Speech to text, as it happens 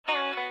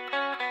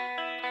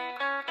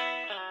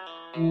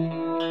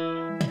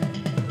You're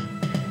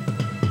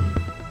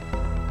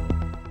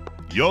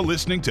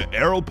listening to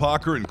Errol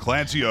Parker and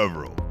Clancy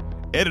Overall,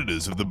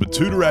 editors of the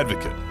Batuta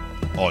Advocate,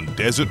 on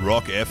Desert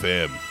Rock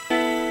FM.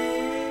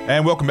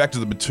 And welcome back to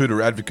the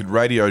Batuta Advocate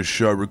radio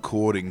show,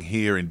 recording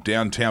here in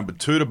downtown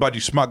Batuta,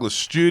 Budgie Smuggler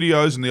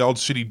Studios in the Old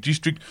City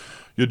District.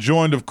 You're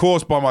joined, of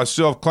course, by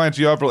myself,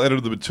 Clancy Overall, editor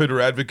of the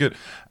Batuta Advocate,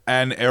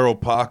 and Errol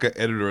Parker,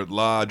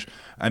 editor-at-large.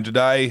 And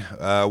today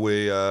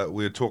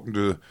we're talking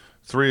to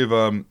three of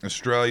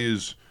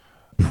Australia's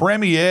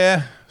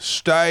premier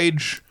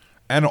stage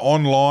and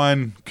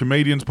online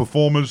comedians,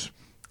 performers,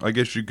 I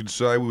guess you could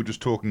say. We were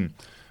just talking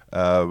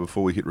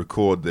before we hit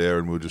record there,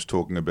 and we were just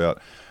talking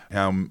about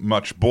how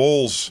much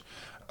balls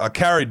are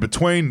carried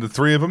between the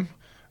three of them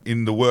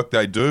in the work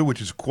they do,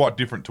 which is quite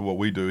different to what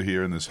we do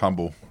here in this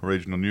humble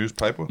regional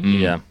newspaper.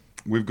 Yeah.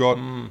 We've got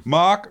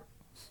Mark,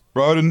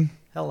 Broden,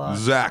 Hello.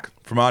 Zach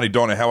from Aunty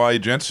Donna. How are you,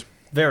 gents?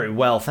 Very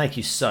well, thank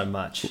you so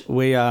much.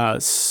 We are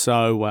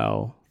so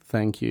well,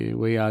 thank you.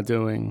 We are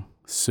doing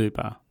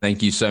super.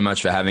 Thank you so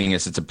much for having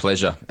us. It's a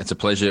pleasure. It's a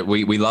pleasure.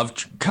 We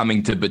love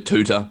coming to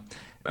Batuta,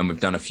 and we've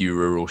done a few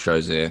rural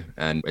shows there,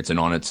 and it's an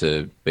honour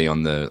to be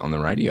on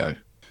the radio.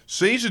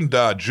 Seasoned,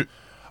 I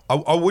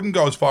wouldn't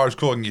go as far as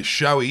calling you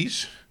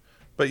showies,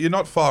 but you're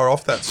not far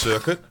off that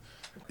circuit.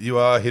 You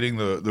are hitting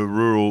the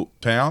rural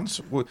towns.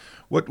 What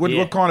would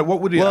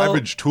the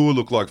average tour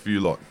look like for you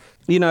lot?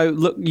 You know,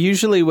 look,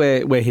 usually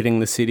we're hitting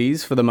the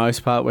cities. For the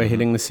most part, we're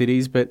hitting the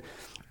cities, but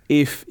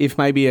if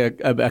maybe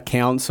a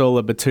council,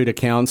 a Batuta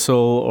council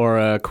or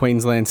a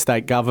Queensland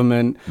state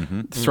government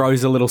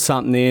throws a little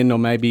something in, or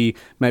maybe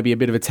a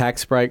bit of a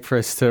tax break for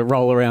us to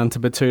roll around to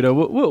Batuta,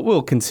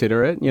 we'll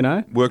consider it, you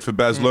know. Worked for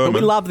Baz Luhrmann.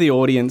 But we love the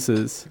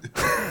audiences.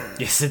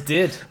 Yes, it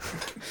did.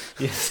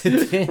 Yes,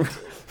 it did.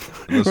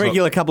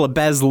 Regular couple of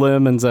Baz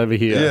Luhrmanns over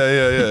here.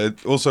 Yeah.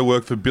 It also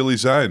worked for Billy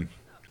Zane.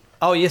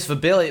 Oh, yes, for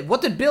Billy.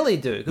 What did Billy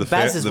do? Because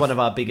Baz is one of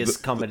our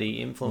biggest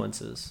comedy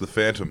influences. The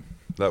Phantom.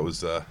 That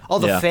was the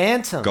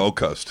Phantom. Gold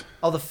Coast.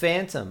 Oh, the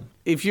Phantom.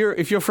 If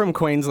you're from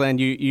Queensland,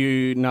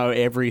 you know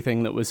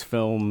everything that was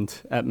filmed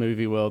at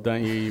Movie World,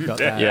 don't you? You've got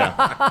that.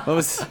 Yeah. What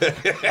was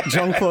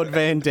Jean-Claude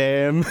Van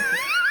Damme?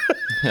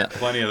 Yeah.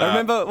 Plenty of that. I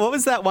remember, what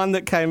was that one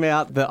that came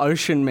out, the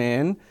Ocean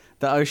Man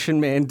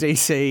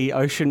DC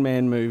Ocean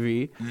Man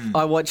movie?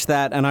 I watched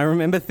that, and I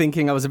remember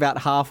thinking, I was about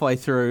halfway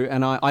through,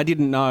 and I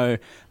didn't know.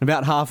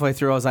 About halfway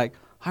through, I was like,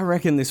 I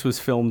reckon this was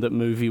filmed at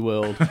Movie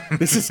World.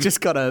 This has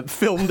just got a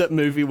filmed at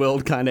Movie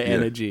World kind of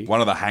energy. One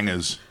of the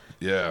hangers.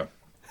 Yeah.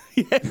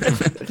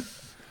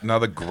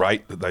 Another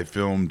great that they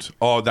filmed.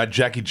 Oh, that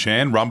Jackie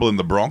Chan, Rumble in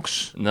the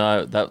Bronx.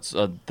 No, that's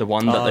the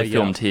one that they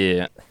filmed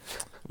here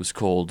was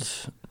called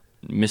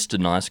Mr.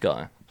 Nice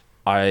Guy.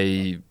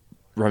 I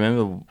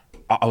remember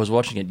I was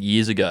watching it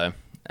years ago,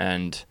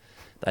 and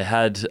they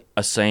had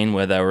a scene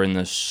where they were in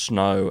the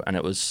snow, and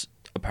it was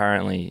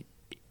apparently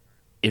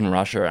in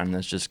Russia, and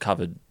it's just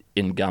covered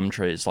in gum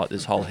trees, like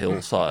this whole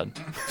hillside.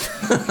 Yeah,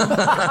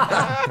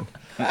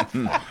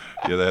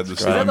 they had the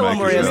Is that the one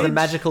where he has the makers.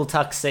 magical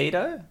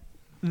tuxedo?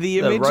 The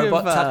image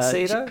robot of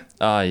tuxedo?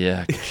 Oh,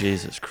 yeah.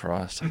 Jesus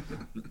Christ.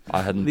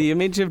 I hadn't The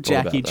image of thought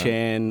about Jackie that.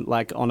 Chan,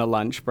 like on a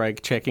lunch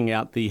break, checking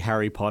out the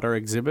Harry Potter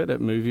exhibit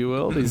at Movie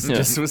World is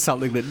just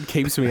something that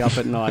keeps me up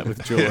at night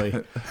with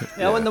joy.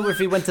 Yeah, I wonder if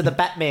he went to the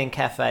Batman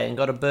cafe and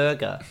got a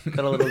burger.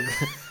 Got a little...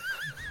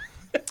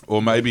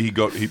 Or maybe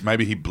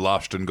he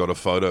blushed and got a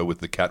photo with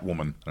the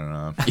Catwoman. I don't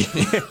know.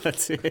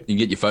 That's it. You can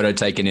get your photo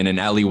taken in an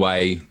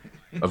alleyway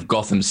of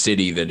Gotham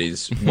City that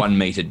is 1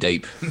 metre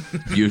deep.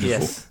 Beautiful.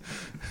 Yes.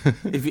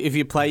 If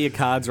you play your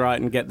cards right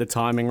and get the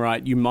timing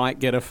right, you might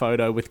get a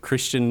photo with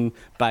Christian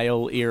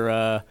Bale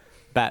era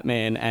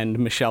Batman and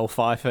Michelle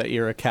Pfeiffer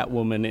era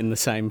Catwoman in the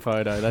same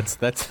photo.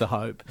 That's the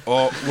hope.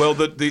 Oh, well,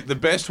 the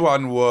best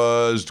one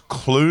was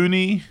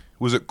Clooney.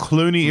 Was it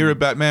Clooney era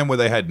Batman where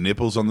they had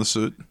nipples on the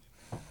suit?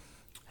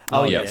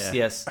 Oh, yeah.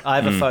 yes. I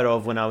have a photo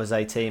of when I was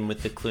 18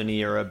 with the Clooney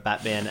era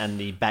Batman and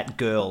the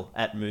Batgirl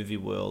at Movie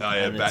World. Oh,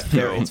 yeah, and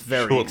Batgirl. It's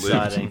very Short-lived.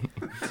 exciting.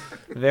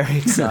 Very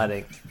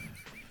exciting.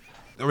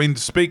 I mean,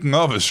 speaking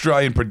of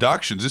Australian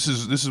productions, this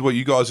is what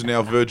you guys are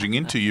now verging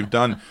into. You've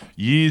done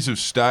years of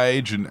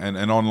stage and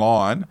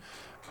online,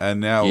 and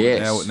now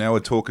we're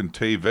talking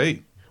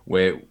TV.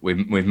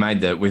 We've made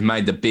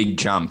the big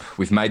jump.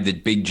 We've made the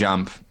big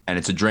jump, and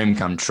it's a dream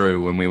come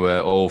true. When we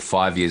were all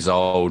 5 years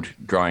old,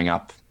 growing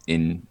up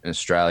in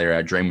Australia,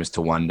 our dream was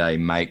to one day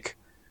make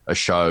a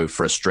show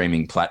for a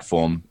streaming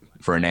platform,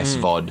 for an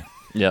SVOD,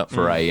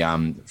 for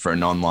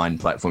an online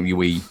platform.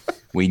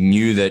 We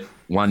knew that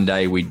one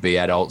day we'd be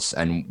adults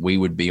and we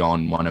would be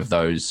on one of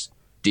those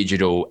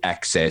digital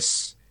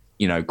access,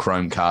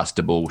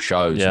 Chromecastable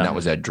shows, and that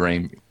was our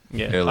dream.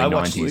 Yeah, early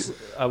 90s.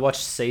 I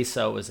watched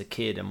Seesaw as a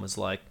kid and was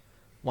like,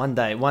 one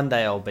day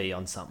I'll be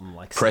on something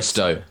like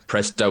Presto. Seesaw.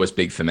 Presto was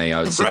big for me.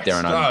 I would sit there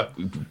and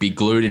I'd be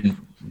glued in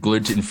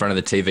front of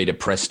the TV to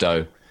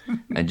Presto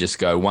and just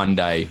go, one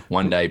day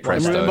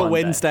Presto. I remember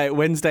One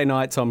Wednesday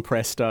nights on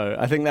Presto.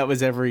 I think that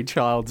was every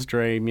child's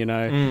dream,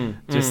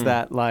 Just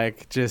that,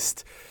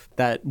 just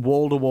that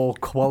wall-to-wall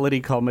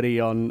quality comedy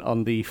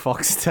on the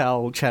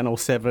Foxtel Channel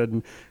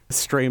 7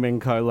 streaming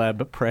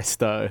collab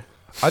Presto.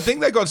 I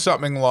think they got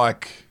something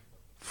like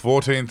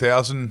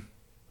 14,000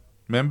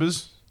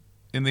 members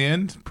in the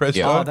end. Presto.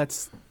 Yeah. Oh,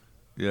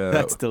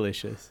 that's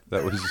delicious.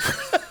 That was.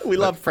 We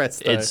love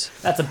Presto.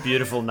 That's a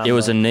beautiful number. It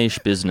was a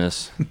niche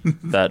business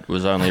that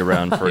was only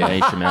around for a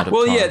niche amount of time.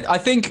 Well, yeah, I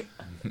think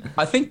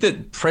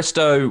that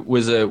Presto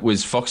was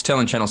Foxtel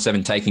and Channel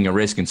 7 taking a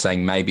risk and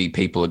saying maybe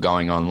people are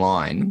going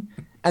online,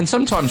 and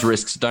sometimes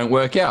risks don't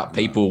work out.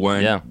 People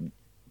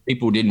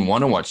didn't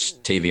want to watch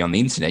TV on the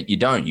internet. You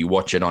don't. You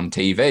watch it on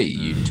TV.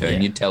 You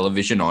turn your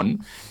television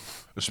on.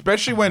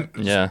 Especially when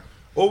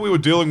all we were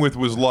dealing with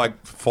was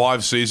like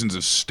 5 seasons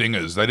of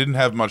stingers. They didn't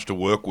have much to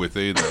work with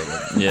either.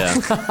 Yeah.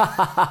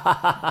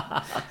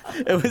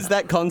 It was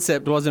that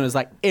concept, wasn't it? It was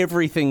like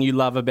everything you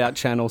love about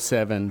Channel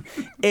 7,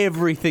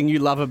 everything you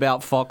love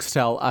about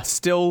Foxtel are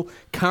still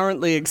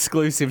currently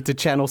exclusive to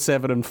Channel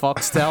 7 and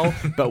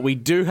Foxtel, but we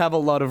do have a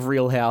lot of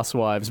Real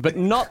Housewives, but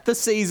not the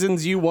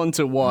seasons you want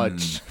to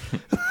watch.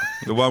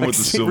 The one with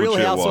the silver Real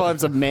chair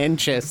Housewives of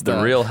Manchester.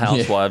 The Real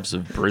Housewives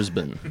of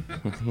Brisbane.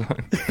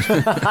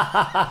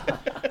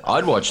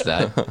 I'd watch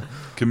that.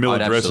 Camilla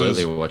I'd dresses.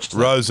 absolutely watch that.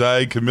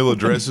 Rosé, Camilla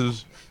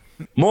dresses.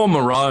 More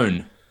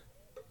Maroon.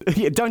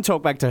 Yeah, don't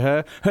talk back to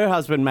her. Her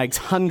husband makes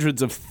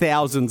hundreds of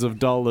thousands of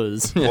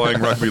dollars.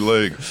 Playing rugby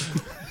league.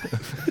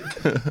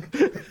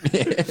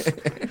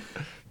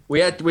 We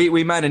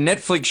made a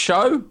Netflix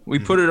show. We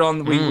put it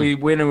on. We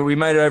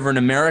made it over in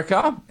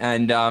America,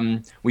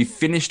 and we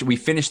finished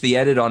the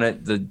edit on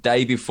it the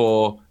day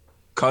before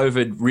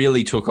COVID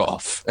really took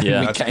off.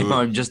 Yeah, we that's came good.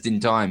 home just in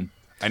time.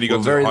 And you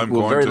got we're home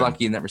very quarantine.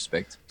 lucky in that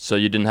respect. So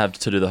you didn't have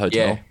to do the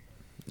hotel? Yeah.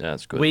 Yeah,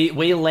 that's good.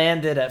 We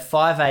landed at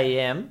 5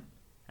 a.m.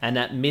 and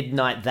at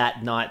midnight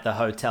that night the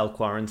hotel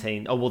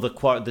quarantine, the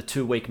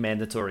 2-week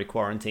mandatory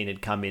quarantine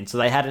had come in, so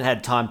they hadn't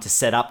had time to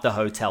set up the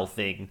hotel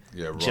thing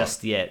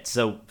just yet.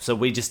 So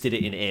we just did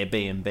it in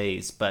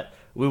Airbnbs, but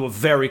we were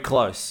very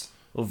close.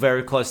 We were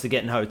very close to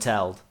getting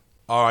hoteled.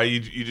 Oh,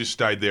 you just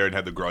stayed there and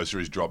had the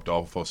groceries dropped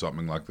off or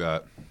something like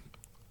that.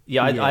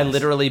 Yeah, I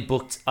literally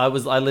booked. I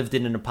lived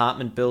in an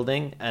apartment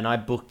building, and I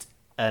booked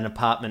an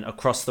apartment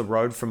across the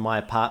road from my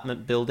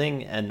apartment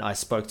building, and I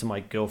spoke to my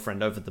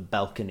girlfriend over the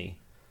balcony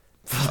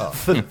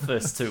for the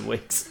first 2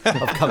 weeks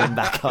of coming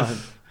back home.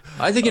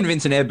 I had to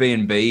convince an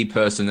Airbnb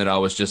person that I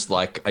was just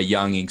like a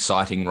young,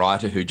 exciting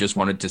writer who just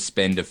wanted to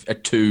spend a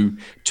two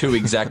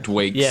exact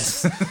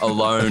weeks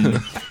alone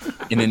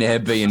in an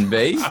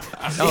Airbnb.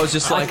 I was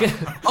just like,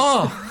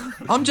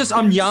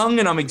 I'm young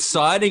and I'm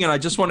exciting and I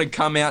just want to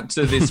come out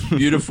to this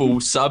beautiful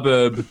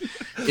suburb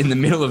in the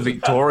middle of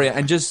Victoria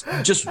and just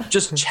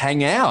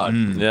hang out.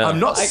 Yeah. I'm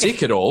not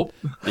sick at all.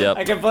 Yep.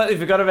 I completely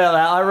forgot about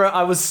that.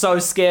 I was so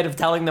scared of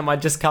telling them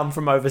I'd just come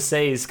from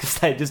overseas because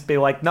they'd just be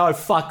like, no,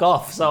 fuck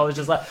off. So I was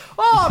just like,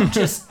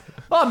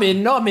 I'm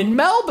in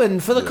Melbourne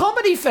for the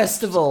comedy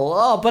festival.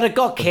 Oh, but it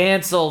got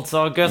cancelled,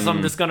 so I guess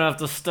I'm just gonna have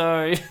to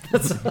stay. A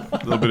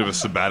little bit of a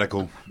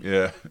sabbatical,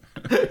 yeah.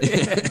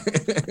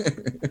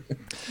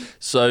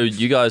 So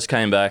you guys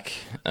came back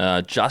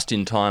just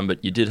in time,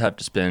 but you did have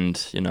to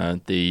spend,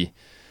 the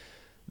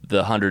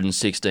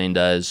 116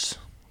 days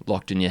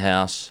locked in your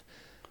house.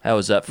 How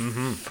was that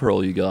for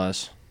all you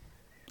guys?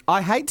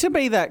 I hate to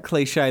be that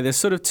cliche. There's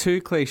sort of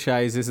 2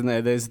 cliches, isn't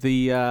there? There's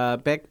the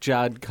Beck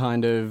Judd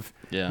kind of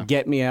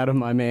get me out of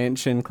my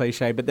mansion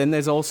cliche, but then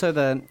there's also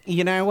the,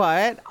 you know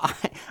what,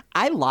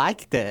 I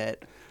liked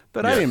it,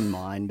 but I didn't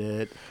mind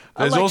it.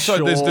 There's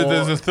also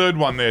there's a third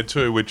one there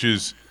too, which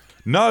is,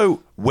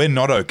 no, we're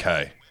not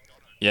okay.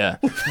 Yeah.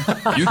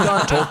 You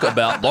can't talk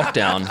about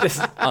lockdown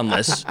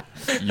unless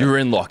you're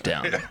in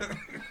lockdown.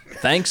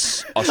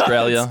 Thanks,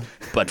 Australia,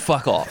 but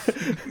fuck off.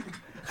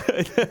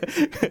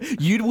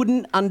 You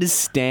wouldn't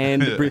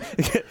understand.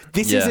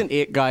 This isn't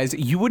it, guys.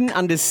 You wouldn't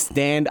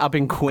understand up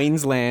in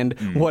Queensland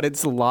what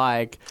it's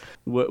like.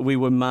 We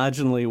were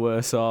marginally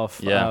worse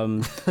off.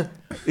 Yeah.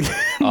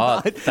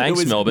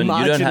 Thanks, Melbourne.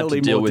 You don't have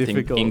to deal with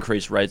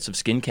increased rates of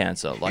skin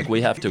cancer like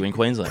we have to in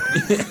Queensland.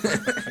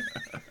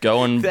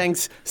 Go and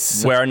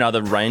wear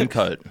another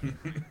raincoat.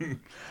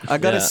 I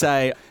got to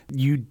say,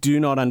 you do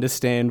not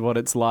understand what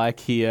it's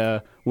like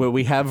here where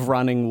we have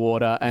running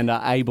water and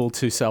are able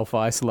to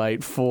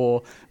self-isolate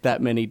for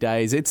that many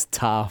days. It's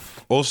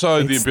tough.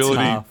 Also, the It's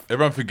ability, tough.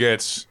 everyone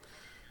forgets,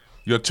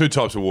 you got 2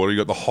 types of water. You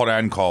got the hot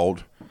and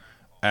cold,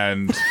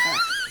 and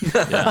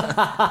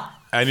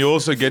and you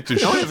also get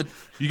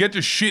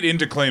to shit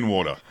into clean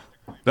water.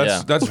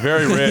 That's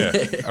very rare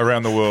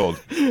around the world.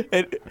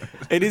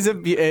 It is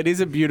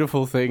a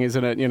beautiful thing,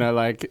 isn't it?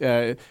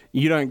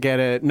 You don't get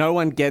it. No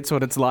one gets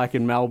what it's like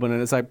in Melbourne,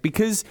 and it's like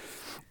because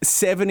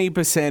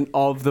 70%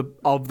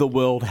 of the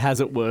world has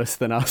it worse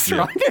than us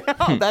right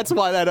now. That's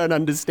why they don't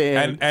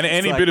understand. And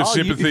any bit of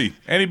sympathy,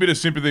 any bit of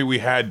sympathy we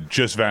had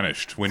just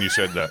vanished when you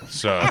said that.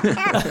 So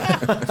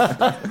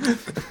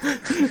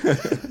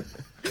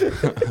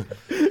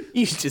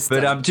you just.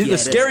 But the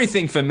scary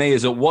thing for me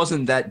is it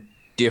wasn't that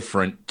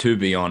different, to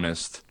be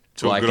honest.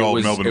 to a good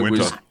old Melbourne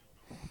winter.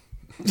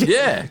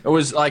 Yeah, it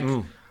was like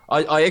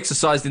I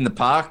exercised in the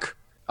park.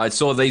 I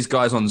saw these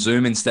guys on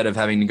Zoom instead of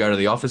having to go to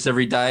the office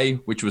every day,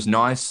 which was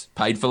nice.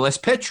 Paid for less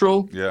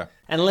petrol. Yeah.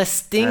 And less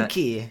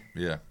stinky.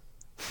 Yeah.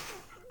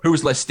 Who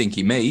was less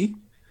stinky? Me?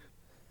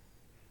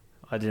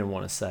 I didn't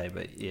want to say,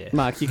 but yeah.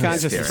 Mark, you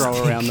can't just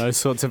throw around those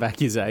sorts of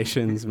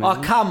accusations, man.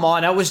 Oh, come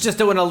on. I was just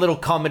doing a little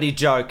comedy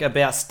joke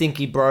about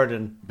Stinky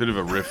Broden. Bit of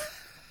a riff.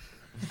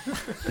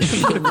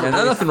 Yeah,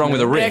 there's nothing wrong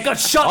with a riff. Yeah, got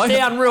shot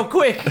down real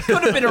quick.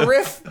 Could have been a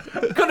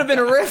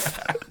riff.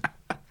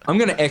 I'm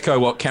going to echo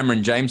what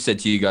Cameron James said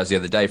to you guys the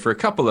other day. For a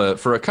couple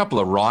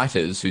of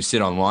writers who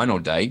sit online all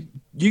day,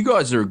 you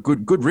guys are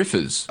good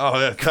riffers. Oh,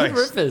 yeah, thanks.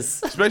 Good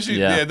riffers. Especially,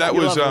 that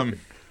was,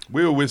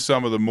 we were with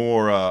some of the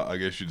more, I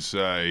guess you'd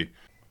say,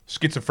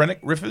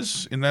 schizophrenic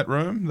riffers in that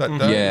room that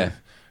day. Yeah.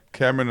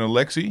 Cameron and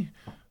Alexi.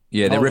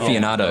 Yeah, they're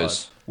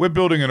riffianados. We're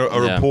building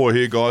a rapport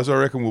here, guys. I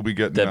reckon we'll be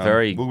getting.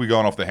 We'll be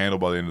going off the handle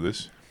by the end of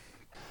this.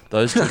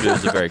 Those two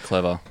dudes are very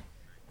clever,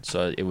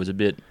 so it was a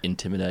bit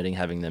intimidating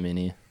having them in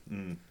here.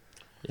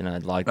 You know,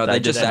 like they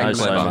just know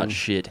so much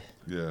shit.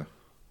 Yeah.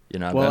 You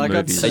know, well, I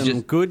got movies.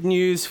 some good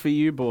news for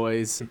you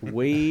boys.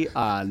 We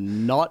are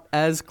not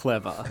as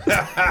clever.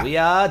 We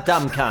are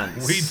dumb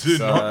cunts. We do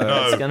not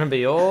know. It's going to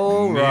be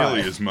all right.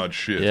 Nearly as much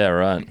shit. Yeah,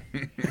 right.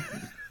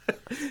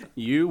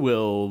 You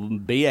will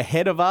be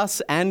ahead of us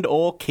and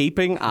or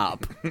keeping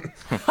up.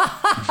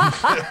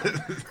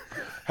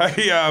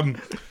 Hey,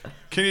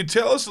 can you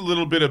tell us a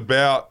little bit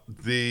about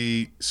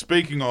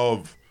speaking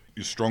of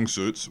your strong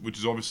suits, which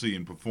is obviously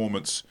in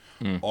performance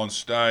on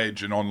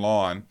stage and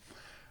online,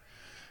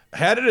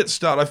 how did it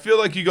start? I feel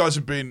like you guys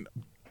have been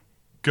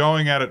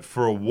going at it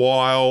for a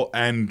while,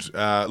 and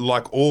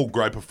like all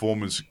great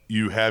performers,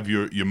 you have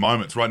your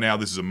moments. Right now,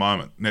 this is a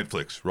moment.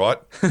 Netflix, right?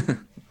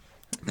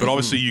 But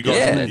obviously, you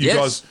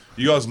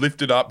guys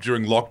lifted up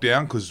during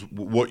lockdown because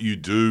what you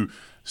do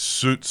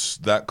suits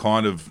that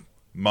kind of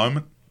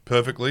moment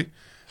perfectly,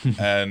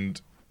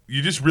 and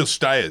you're just real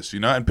stayers, you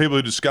know. And people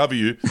who discover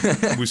you,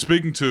 we're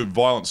speaking to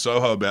Violent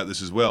Soho about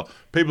this as well.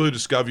 People who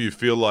discover you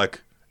feel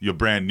like you're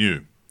brand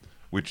new,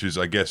 which is,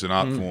 I guess, an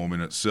art form in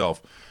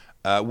itself.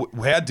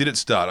 How did it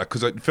start?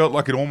 Because it felt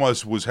like it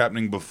almost was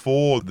happening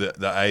before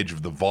the age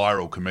of the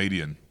viral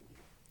comedian.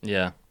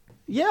 Yeah.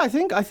 Yeah, I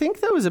think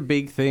there was a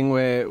big thing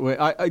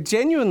where I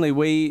genuinely,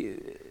 we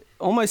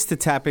almost to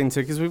tap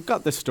into, because we've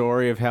got the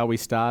story of how we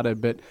started,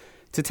 but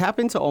to tap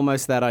into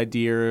almost that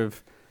idea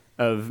of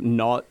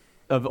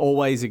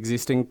always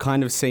existing,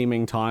 kind of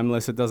seeming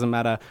timeless. It doesn't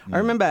matter. I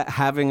remember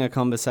having a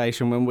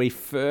conversation when we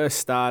first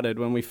started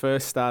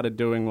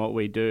doing what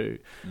we do.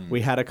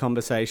 We had a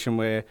conversation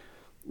where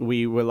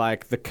we were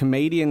like, the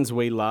comedians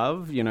we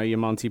love, you know, your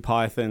Monty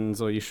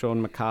Pythons or your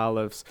Sean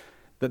McAuliffes,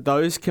 that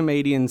those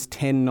comedians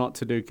tend not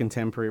to do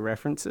contemporary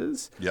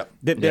references. Yep.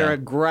 That they're a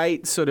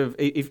great sort of,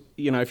 if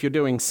you're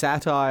doing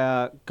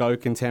satire, go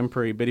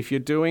contemporary. But if you're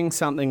doing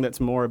something that's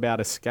more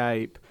about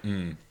escape,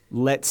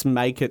 let's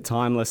make it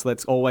timeless.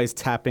 Let's always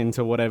tap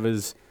into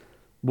whatever's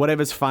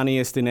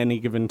funniest in any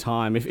given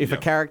time. If a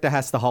character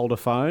has to hold a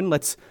phone,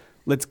 let's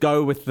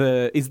go with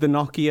is the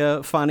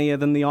Nokia funnier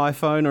than the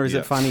iPhone, or is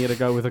it funnier to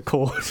go with a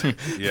cord?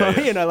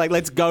 You know, like,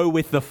 let's go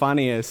with the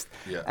funniest.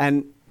 Yeah.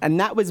 And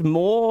that was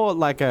more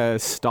like a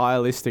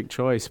stylistic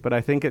choice, but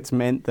I think it's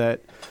meant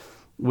that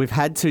we've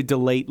had to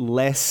delete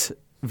less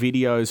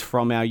videos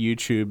from our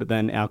YouTube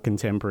than our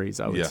contemporaries,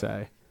 I would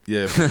say.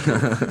 Yeah, for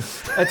sure.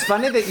 It's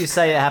funny that you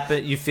say it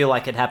happened. You feel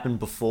like it happened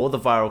before the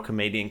viral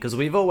comedian, because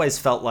we've always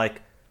felt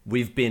like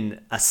we've been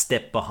a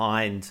step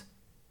behind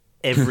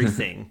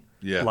everything.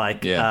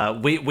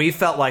 We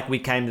felt like we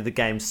came to the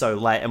game so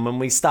late, and when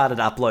we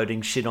started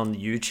uploading shit on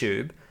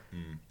YouTube,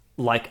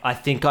 like, I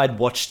think I'd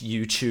watched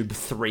YouTube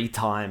 3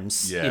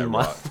 times in my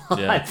life.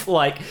 Yeah.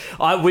 Like,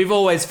 we've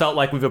always felt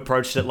like we've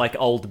approached it like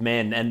old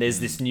men, and there's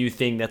this new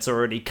thing that's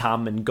already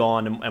come and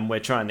gone, and we're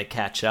trying to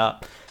catch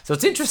up. So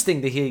it's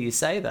interesting to hear you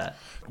say that.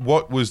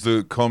 What was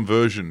the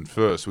conversion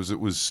first? Was it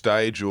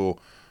stage, or,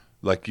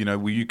 like, you know,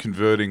 were you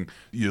converting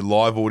your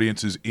live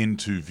audiences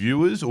into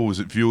viewers, or was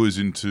it viewers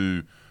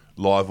into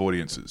live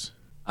audiences?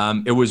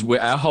 It was,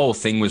 our whole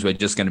thing was, we're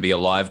just going to be a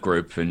live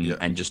group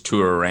and just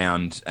tour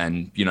around.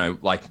 And, you know,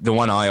 like, the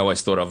one I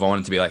always thought of, I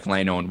wanted to be like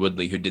Lano and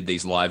Woodley, who did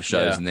these live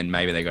shows, and then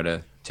maybe they got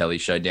a telly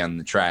show down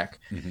the track.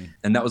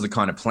 And that was the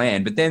kind of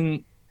plan. But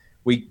then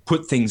we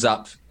put things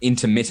up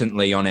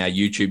intermittently on our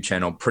YouTube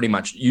channel, pretty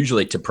much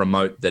usually to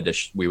promote that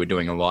we were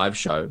doing a live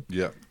show.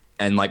 Yeah.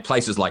 And like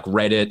places like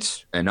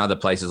Reddit and other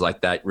places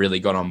like that really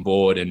got on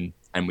board, and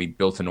we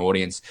built an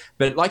audience.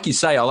 But like you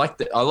say,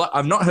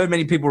 I've not heard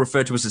many people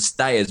refer to us as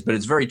stayers, but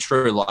it's very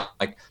true.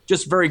 Like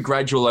just very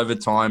gradual over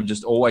time,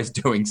 just always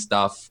doing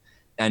stuff,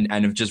 and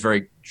have just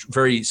very,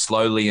 very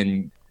slowly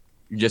and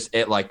just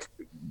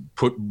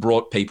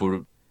brought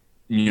people,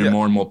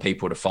 more and more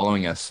people to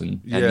following us.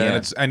 And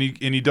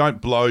you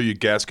don't blow your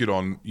gasket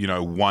on, you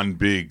know, one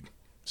big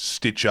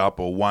stitch up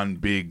or one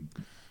big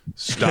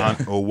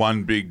stunt or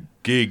one big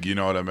gig. You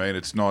know what I mean?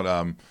 It's not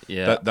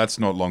that's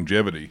not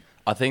longevity.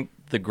 I think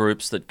the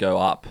groups that go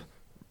up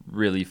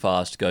really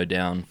fast go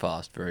down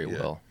fast very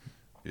well.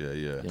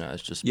 You know,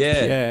 it's just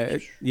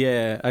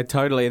I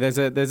totally. There's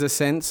a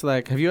sense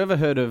like, have you ever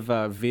heard of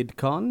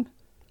VidCon?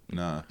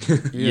 No.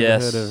 Have you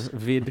ever heard of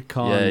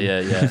VidCon?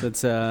 Yeah. So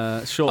it's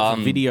a short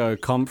for video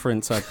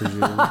conference, I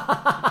presume.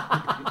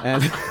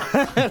 And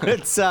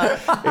it's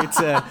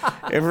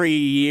every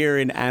year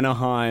in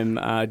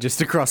Anaheim,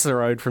 just across the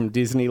road from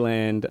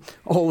Disneyland.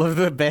 All of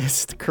the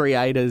best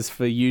creators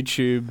for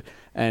YouTube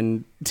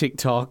and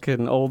TikTok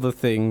and all the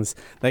things,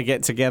 they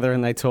get together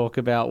and they talk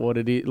about what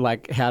it is,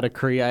 like how to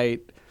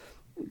create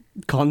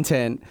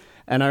content.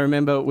 And I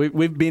remember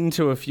we've been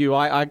to a few.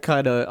 I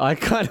kind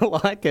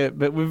of like it,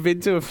 but we've been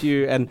to a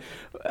few, and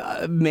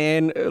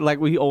man, like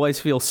we always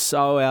feel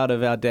so out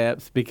of our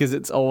depth because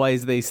it's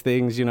always these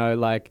things, you know,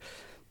 like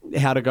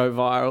how to go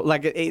viral,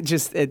 like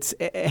it's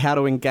how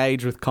to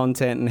engage with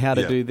content and how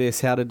to do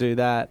this, how to do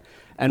that.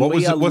 And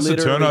what's the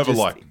turnover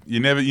like? You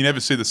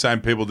never see the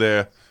same people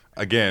there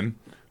again.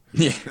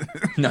 Yeah,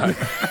 no,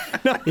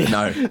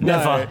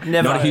 never.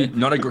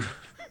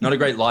 Not a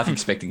great life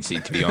expectancy,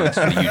 to be honest,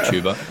 for a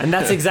YouTuber. And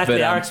that's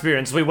exactly our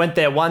experience. We went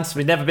there once,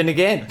 we've never been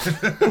again.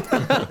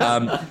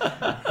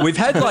 We've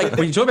had, like,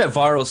 when you talk about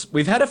virals,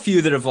 we've had a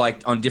few that have,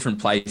 like, on different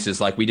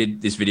places. Like, we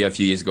did this video a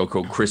few years ago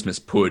called Christmas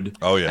Pud.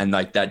 Oh, yeah. And,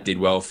 like, that did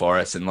well for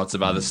us and lots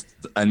of others.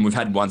 And we've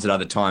had ones at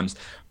other times.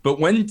 But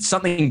when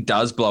something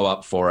does blow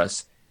up for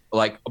us,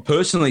 like,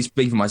 personally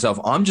speaking for myself,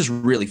 I'm just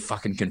really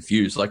fucking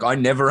confused. Like, I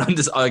never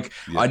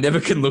I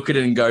never can look at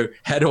it and go,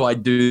 how do I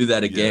do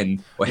that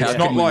again? Or how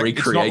can we recreate that?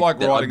 It's not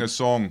like writing a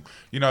song.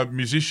 You know,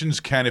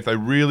 musicians can, if they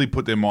really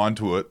put their mind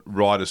to it,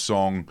 write a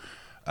song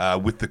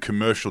with the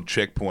commercial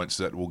checkpoints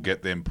that will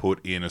get them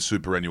put in a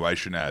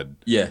superannuation ad.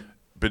 Yeah.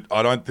 But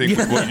I don't think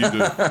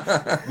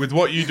with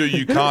what you do,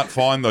 you can't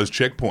find those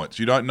checkpoints.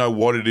 You don't know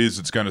what it is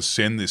that's going to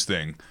send this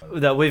thing.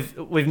 No,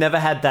 we've never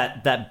had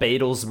that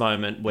Beatles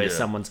moment where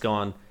someone's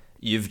gone,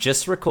 you've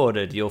just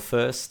recorded your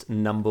first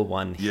number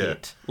one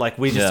hit. Like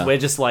we're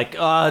just like,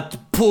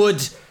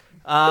 Pud,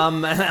 or a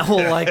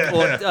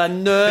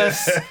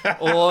nurse,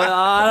 or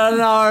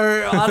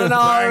I don't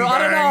know.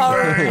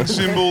 Bang,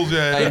 cymbals,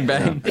 bang,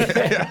 bang.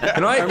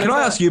 Can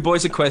I ask you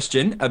boys a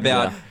question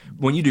about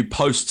when you do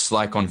posts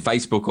like on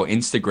Facebook or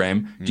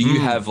Instagram? Do you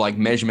have like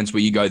measurements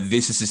where you go,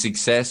 this is a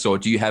success, or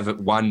do you have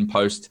one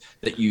post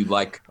that you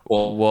like,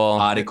 or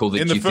article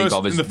that you think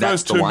of as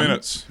that's the one?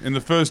 In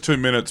the first 2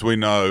 minutes, we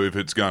know if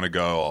it's going to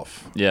go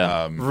off.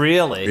 Yeah.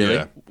 Really?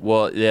 Yeah.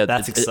 Well, yeah,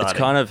 that's exciting. It's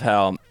kind of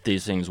how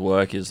these things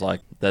work. Is like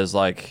there's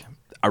like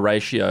a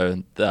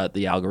ratio that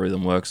the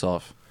algorithm works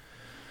off,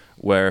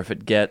 where if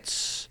it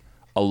gets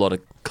a lot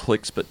of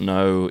clicks but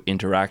no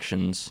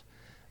interactions,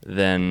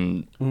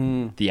 then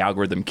the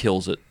algorithm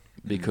kills it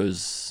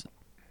because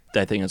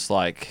they think it's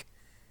like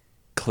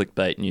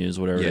clickbait news,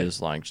 whatever it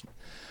is. Like,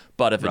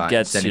 but if it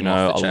gets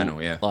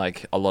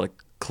like a lot of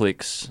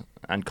clicks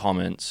and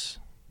comments,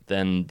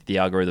 then the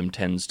algorithm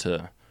tends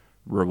to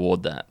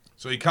reward that.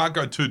 So you can't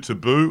go too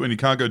taboo and you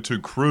can't go too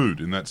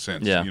crude in that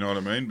sense. Yeah. You know what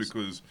I mean?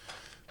 Because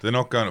they're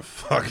not going to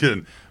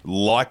fucking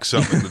like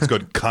something that's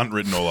got cunt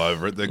written all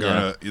over it. They're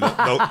going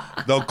to,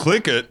 they'll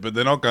click it, but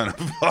they're not going to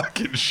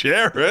fucking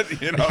share it.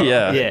 You know?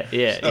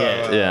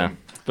 Yeah.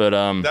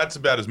 But that's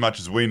about as much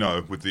as we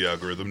know with the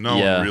algorithm. No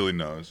one really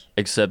knows.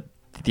 Except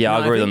the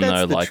algorithm,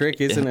 though, the like trick,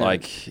 isn't it?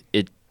 Like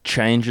it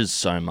changes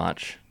so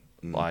much.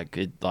 Like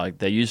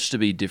there used to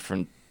be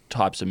different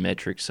types of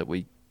metrics that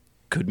we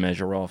could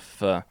measure off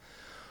for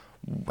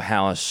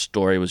how a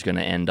story was going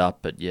to end up.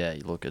 But yeah,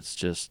 look, it's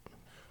just.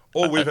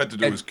 All we've had to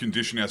do is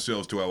condition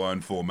ourselves to our own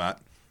format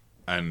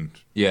and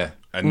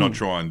not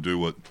try and do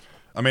what...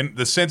 I mean,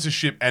 the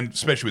censorship, and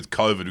especially with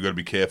COVID, you've got to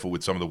be careful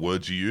with some of the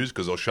words you use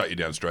because they'll shut you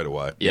down straight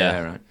away.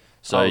 Yeah, right.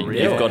 So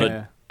you've got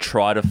to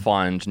try to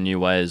find new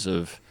ways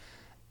of...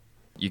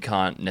 You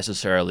can't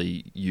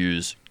necessarily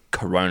use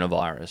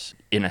coronavirus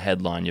in a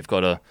headline. You've got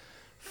to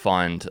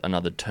find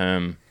another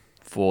term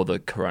for the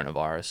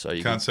coronavirus. So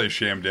you can't say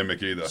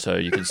shamdemic either. So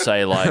you can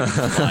say like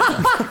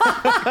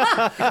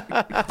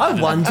I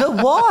wonder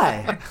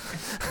why.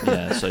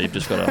 Yeah, so you've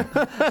just got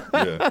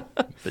to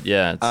But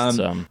yeah, it's,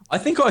 I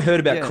think I heard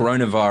about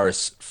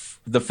coronavirus.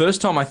 The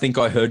first time I think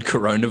I heard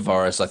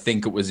coronavirus, I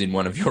think it was in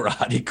one of your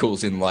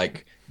articles in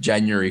like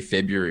January,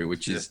 February,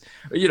 which is,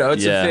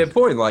 it's a fair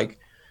point. Like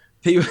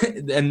people,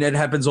 and it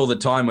happens all the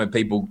time when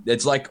people,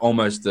 it's like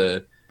almost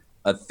a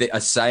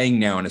saying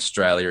now in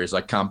Australia is,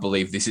 I can't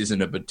believe this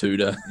isn't a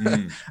Batuta,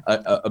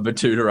 a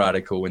Batuta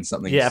article when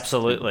something. Yeah,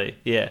 absolutely.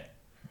 Yeah.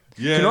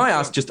 Can I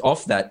ask just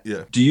off that?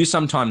 Yeah. Do you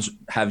sometimes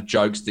have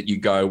jokes that you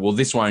go, well,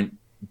 this won't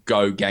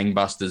go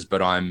gangbusters,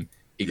 but I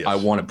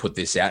want to put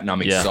this out and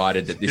I'm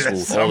excited that this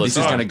this is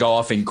going to go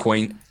off in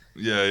Queen.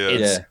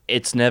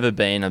 It's never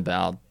been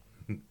about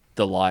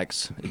the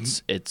likes.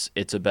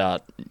 It's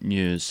about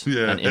news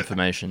and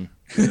information.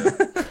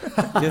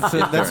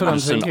 That's what I'm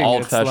thinking. An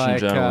old-fashioned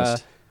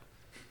journalist.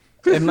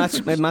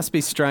 It must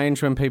be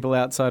strange when people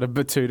outside of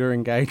Batuta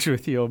engage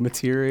with your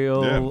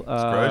material. Yeah,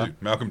 it's crazy.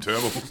 Malcolm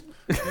Turnbull,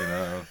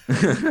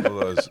 all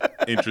those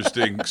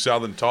interesting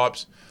Southern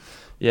types.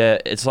 Yeah,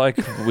 it's like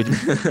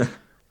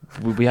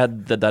we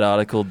had that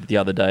article the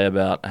other day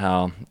about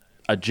how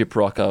a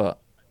gyprocker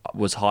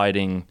was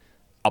hiding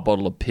a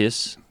bottle of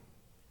piss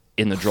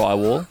in the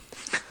drywall.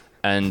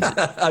 And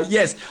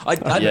yes,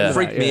 that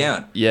freaked me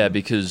out. Yeah,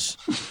 because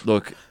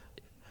look,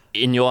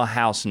 in your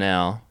house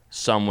now,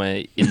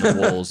 somewhere in the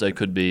walls, there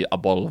could be a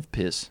bottle of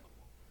piss.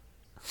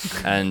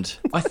 And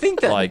I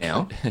think that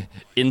now.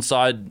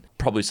 Inside,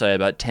 probably say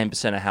about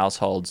 10% of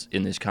households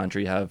in this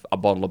country have a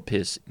bottle of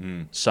piss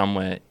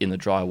somewhere in the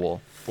drywall.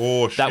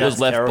 Or that was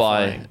left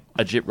by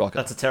a gyprocker.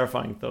 That's a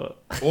terrifying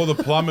thought. Or the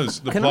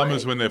plumbers,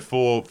 when they're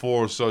four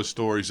or so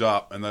stories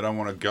up and they don't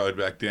want to go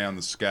back down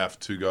the scaff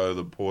to go to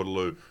the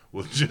Portaloo,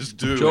 will just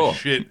do a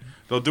shit.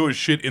 They'll do a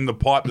shit in the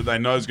pipe that they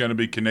know is going to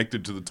be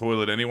connected to the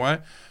toilet anyway.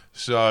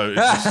 So it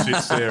just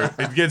sits there.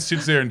 It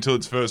sits there until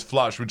its first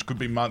flush, which could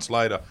be months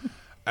later.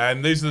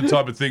 And these are the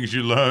type of things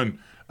you learn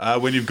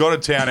when you've got a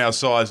town our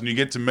size and you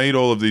get to meet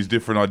all of these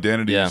different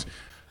identities.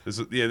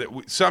 Yeah.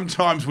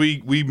 Sometimes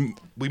we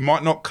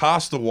might not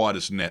cast the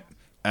widest net,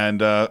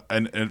 and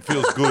it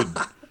feels good.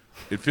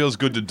 It feels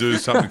good to do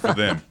something for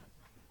them.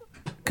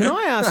 Can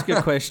I ask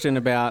a question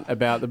about the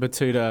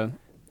Batuta?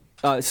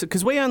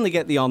 Because we only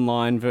get the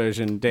online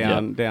version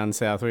down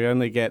south. We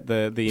only get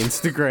the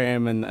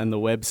Instagram and the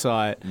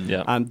website.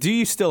 Yeah. Do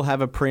you still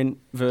have a print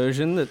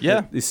version that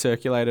is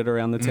circulated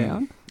around the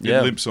town?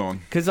 Yeah, limps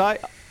on. Because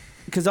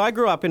I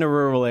grew up in a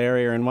rural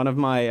area, and one of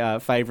my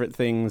favourite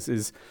things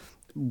is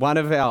one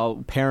of our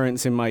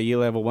parents in my year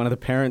level. One of the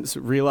parents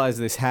realised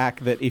this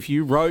hack that if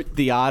you wrote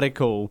the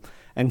article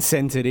and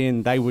sent it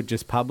in, they would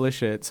just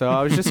publish it. So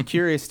I was just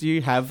curious, do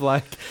you have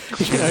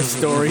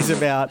stories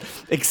about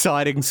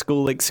exciting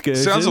school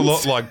excursions? Sounds a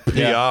lot like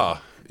PR,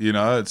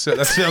 that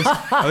sounds,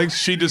 I think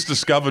she just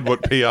discovered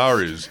what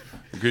PR is,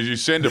 because you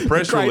send a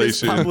press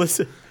release in.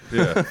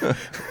 Yeah.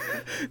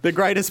 The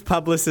greatest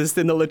publicist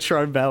in the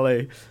Latrobe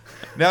Valley.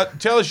 Now,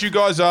 tell us, you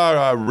guys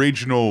are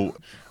regional,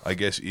 I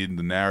guess, in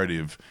the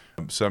narrative.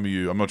 Some of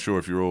you, I'm not sure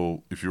if you're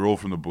all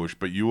from the bush,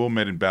 but you all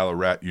met in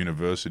Ballarat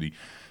University.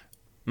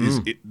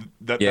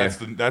 That's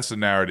the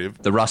narrative.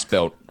 The Rust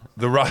Belt.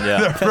 The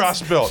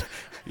Rust Belt.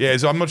 Yeah,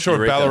 so I'm not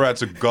sure if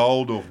Ballarat's a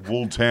gold or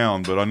wool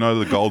town, but I know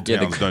the gold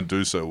towns don't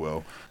do so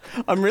well.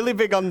 I'm really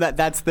big on that.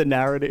 That's the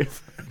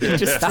narrative.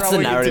 Just that's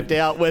throwing the narrative. into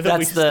doubt whether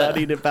we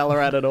studied at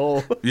Ballarat at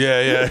all.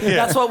 Yeah.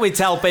 That's what we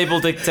tell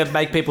people to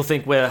make people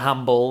think we're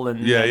humble and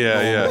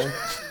yeah.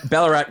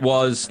 Ballarat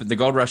the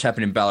gold rush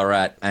happened in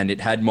Ballarat, and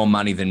it had more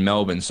money than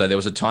Melbourne. So there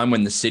was a time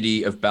when the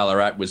city of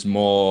Ballarat was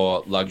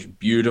more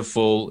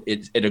beautiful.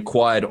 It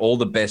acquired all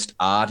the best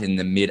art in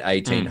the mid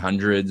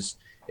 1800s.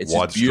 It's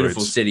a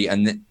beautiful city,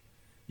 and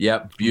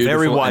beautiful.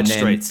 Very wide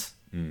streets.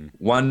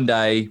 One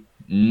day,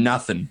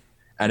 nothing,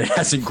 and it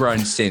hasn't grown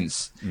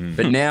since.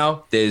 But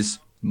now there's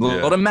a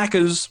lot of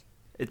Maccas.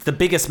 It's the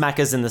biggest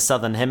Maccas in the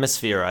Southern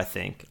Hemisphere, I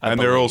think. And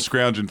they're all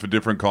scrounging for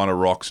different kind of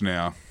rocks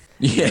now.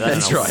 Yeah,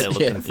 that's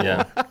right.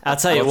 Yeah. I'll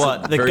tell you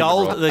what,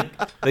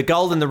 the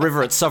gold in the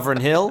river at Sovereign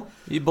Hill.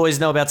 You boys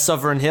know about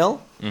Sovereign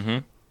Hill? Mm-hmm.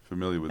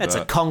 Familiar with It's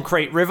that. a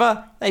concrete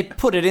river. They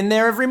put it in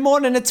there every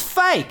morning. It's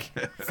fake.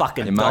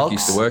 Fucking dogs. Mark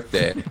used to work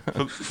there.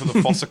 for the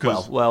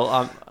fossicles.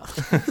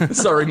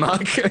 Sorry,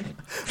 Mark.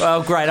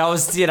 Well, great. I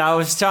was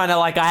trying to,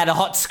 I had a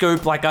hot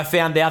scoop, I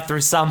found out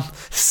through some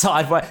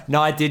side way.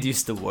 No, I did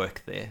used to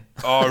work there.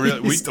 Oh,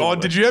 really?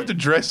 Did you have to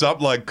dress up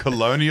like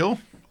colonial?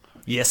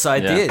 Yes, I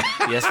did.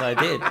 Yes, I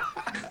did.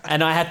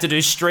 And I had to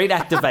do street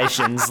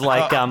activations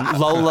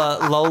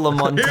Lola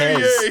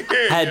Montez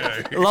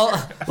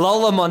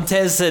Lola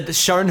Montez had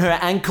shown her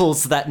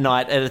ankles that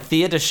night at a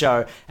theatre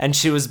show, and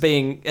she was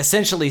being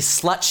essentially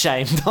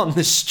slut-shamed on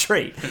the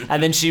street.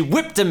 And then she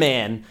whipped a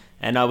man,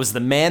 and I was the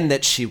man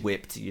that she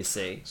whipped, you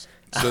see.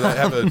 So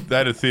they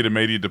had a theatre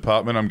media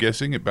department, I'm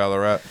guessing, at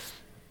Ballarat?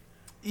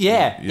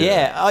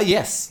 Yeah. Oh,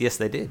 yes,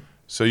 they did.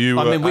 So you...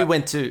 we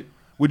went to...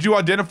 Would you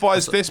identify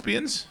as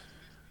thespians?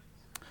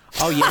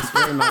 Oh yes,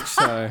 very much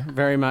so.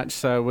 Very much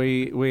so.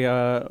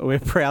 We're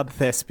proud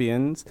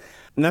thespians,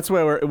 and that's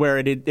where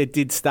it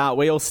did start.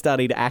 We all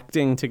studied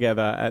acting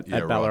together at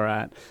Ballarat.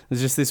 Right. It was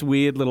just this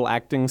weird little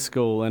acting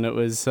school, and it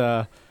was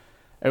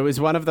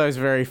one of those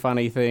very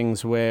funny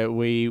things where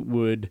we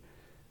were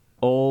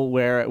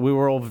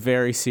all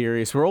very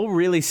serious. We're all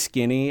really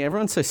skinny.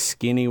 Everyone's so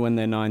skinny when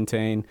they're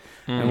 19.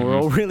 And we're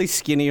all really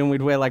skinny, and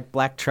we'd wear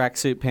black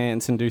tracksuit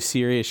pants and do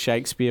serious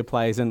Shakespeare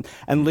plays and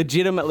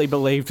legitimately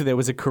believed there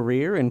was a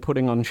career in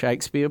putting on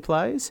Shakespeare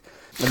plays.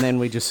 And then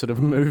we just sort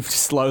of moved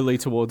slowly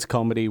towards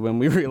comedy when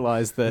we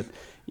realised that,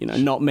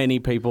 not many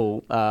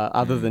people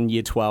other than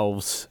year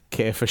 12s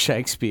care for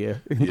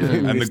Shakespeare.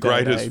 And the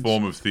greatest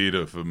form of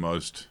theatre for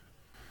most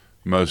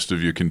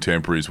of your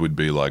contemporaries would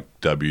be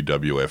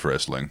WWF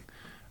wrestling.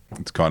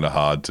 It's kind of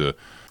hard to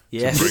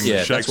bring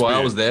Shakespeare. That's why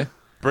I was there.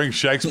 Bring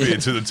Shakespeare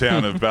to the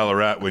town of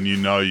Ballarat when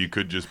you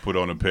could just put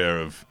on a pair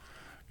of,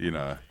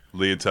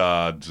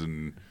 leotards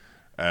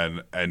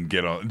and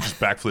get on, just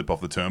backflip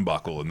off the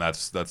turnbuckle, and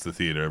that's the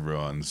theatre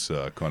everyone's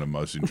kind of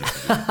most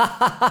interested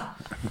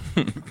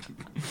in.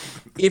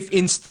 If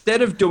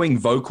instead of doing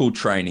vocal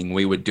training,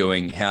 we were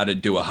doing how to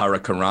do a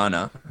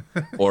hurricanrana,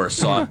 or a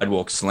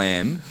sidewalk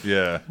slam.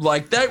 Yeah.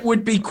 Like, that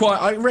would be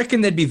quite... I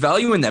reckon there'd be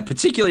value in that,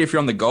 particularly if you're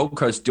on the Gold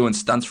Coast doing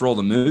stunts for all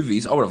the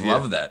movies. I would have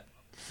loved that.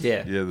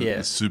 Yeah, Yeah, the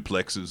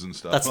suplexes and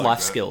stuff. That's like life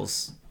that.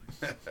 skills.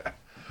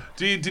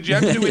 Did you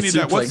have to do any of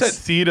that? What's that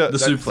theatre? The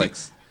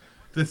suplex.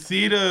 The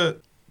theatre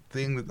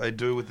thing that they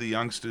do with the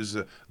youngsters,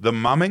 the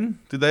mumming.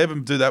 Did they ever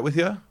do that with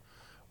you?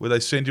 Where they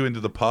send you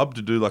into the pub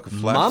to do like a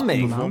flash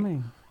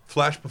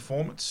flash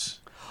performance?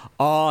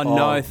 Oh,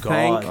 no, God.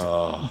 thank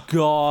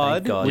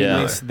God we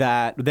Yeah. missed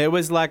that. There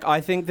was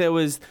I think there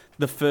was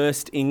the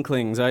first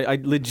inklings. I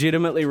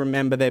legitimately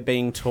remember there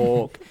being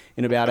talk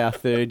in about our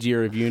third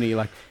year of uni,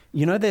 like,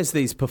 you know, there's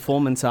these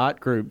performance art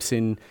groups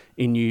in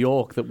New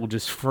York that will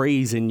just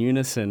freeze in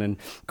unison and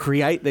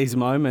create these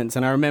moments.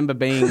 And I remember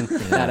being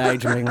that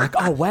age and being like,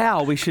 oh,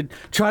 wow, we should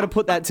try to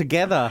put that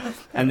together.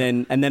 And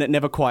then it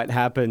never quite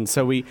happened.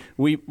 So we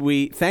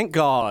thank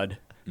God,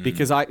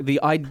 because the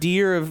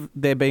idea of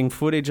there being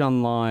footage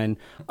online,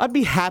 I'd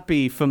be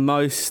happy for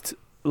most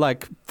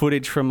like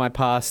footage from my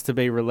past to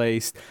be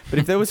released. But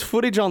if there was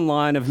footage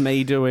online of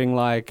me doing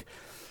like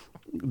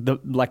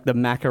the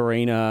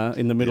Macarena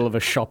in the middle of a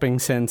shopping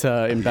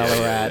centre in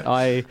Ballarat,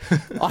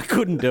 I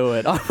couldn't do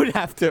it. I would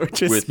have to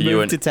just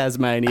move to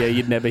Tasmania.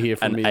 You'd never hear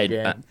from me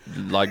again.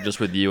 Like just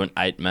with you and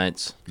 8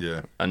 mates.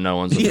 Yeah. And no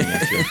one's looking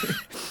at you.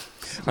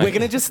 We're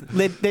going to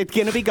they're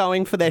going to be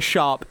going for their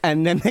shop,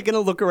 and then they're going to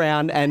look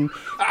around and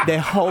their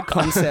whole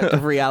concept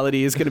of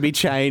reality is going to be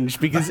changed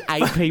because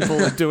 8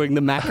 people are doing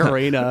the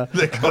Macarena.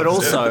 But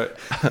also,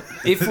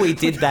 if we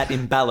did that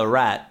in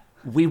Ballarat,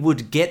 we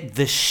would get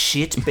the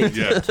shit beat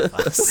out of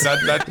us.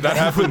 That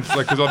happens,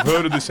 like, because I've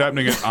heard of this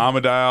happening at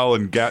Armidale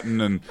and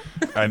Gatton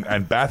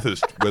and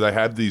Bathurst, where they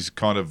have these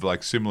kind of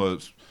like similar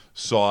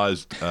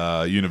sized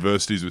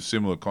universities with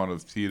similar kind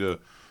of theatre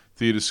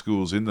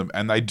schools in them,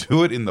 and they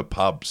do it in the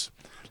pubs.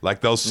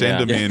 Like, they'll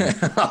send them in.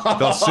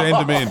 They'll send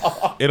them in.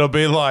 It'll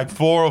be like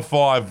 4 or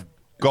 5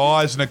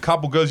 guys and a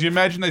couple girls. You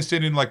imagine they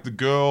send in like the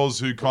girls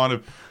who kind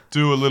of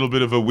do a little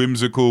bit of a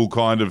whimsical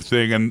kind of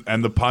thing,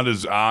 and the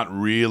punters aren't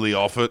really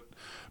off it.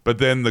 But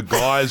then the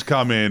guys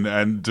come in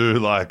and do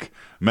like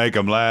make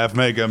them laugh,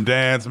 make them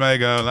dance, make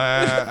them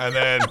laugh, and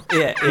then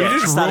you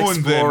just start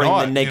ruined their exploring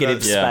night. the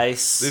negative You know?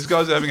 space. These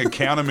guys are having a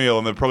counter meal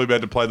and they're probably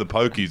about to play the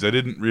pokies. They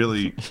didn't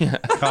really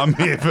come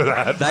here for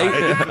that.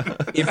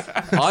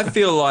 I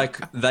feel like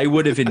they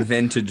would have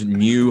invented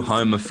new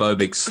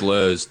homophobic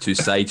slurs to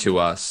say to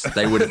us.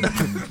 They would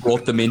have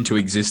brought them into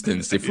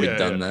existence if we'd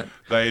done that.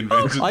 They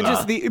invented that. I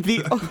just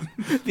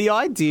the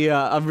idea,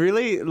 I'm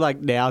really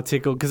like now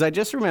tickled because I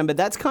just remember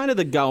that's kind of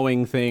the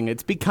going thing.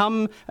 It's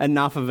become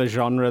enough of a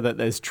genre that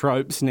there's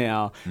tropes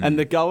now, and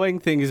the going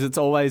thing is it's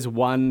always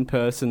one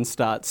person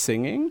starts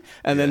singing,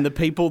 and then the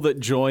people that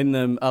join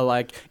them are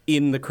like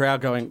in the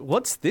crowd going,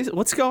 "What's this?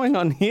 What's going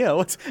on here?"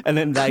 And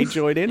then they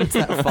join in. It's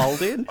that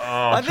fold in.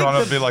 I'm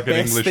trying to be like an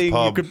English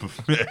pub.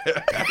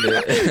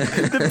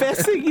 The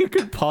best thing you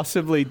could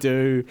possibly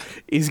do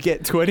is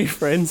get 20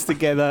 friends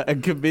together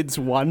and convince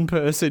one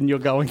person you're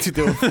going to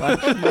do a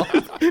flash mob.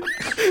 Get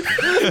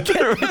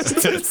the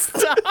rest to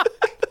start.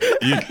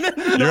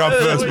 You're up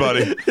first,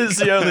 buddy. It's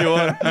the only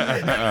one.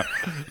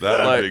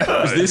 That'd be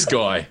great. Who's this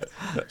guy?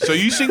 So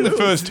you sing the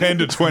first 10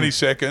 to 20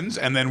 seconds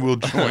and then we'll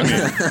join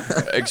in.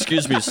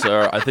 Excuse me,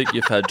 sir. I think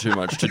you've had too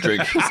much to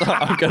drink. So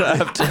I'm going to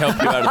have to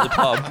help you out of the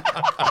pub.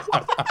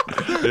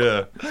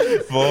 Yeah.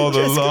 For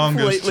the Just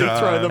longest completely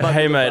throw them time. up.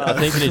 Hey, mate, I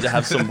think you need to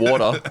have some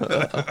water.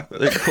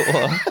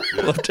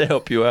 I'd love to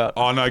help you out.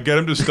 Oh, no, get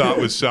him to start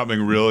with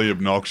something really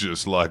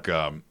obnoxious like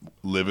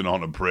living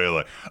on a prayer,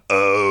 like,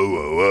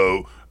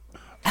 oh,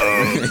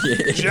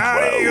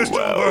 Johnny used to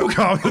work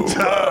on the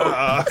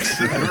docks.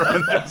 And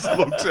everyone just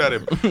looks at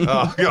him.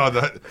 Oh,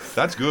 God,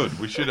 that's good.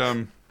 We should...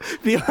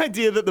 The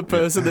idea that the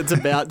person that's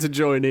about to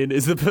join in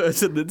is the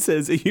person that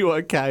says, "Are you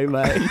okay,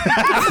 mate?"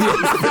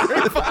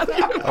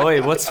 Oh,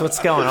 wait, what's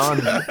going on?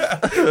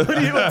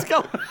 What's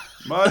going on?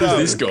 Might, Who's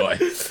this guy?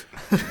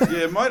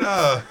 Yeah, might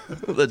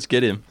Let's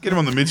get him. get him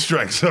on the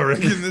mid-strengths, I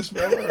reckon, this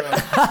fella.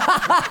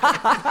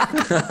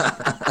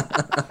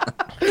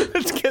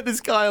 Let's get this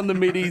guy on the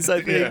middies.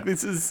 I think Yeah.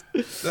 this is.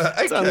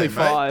 It's only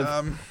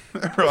 5.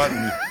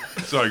 Right.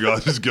 Sorry,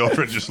 guys, his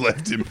girlfriend just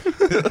left him.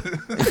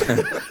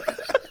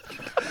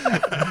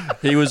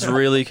 He was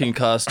really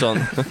concussed on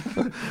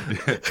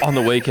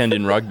the weekend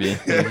in rugby.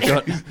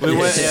 We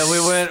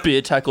weren't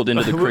Spear tackled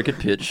into the cricket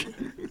pitch.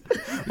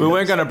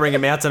 going to bring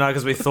him out tonight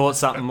because we thought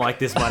something like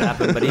this might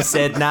happen. But he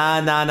said, "Nah,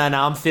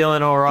 I'm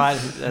feeling all right."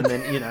 And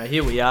then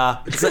here we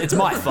are. It's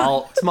my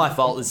fault. It's my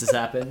fault this has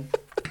happened.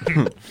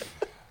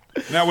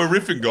 Now we're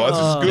riffing, guys.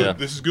 This is good. Yeah.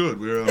 This is good.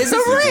 We're, It's a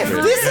riff.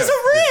 This is a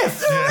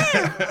riff.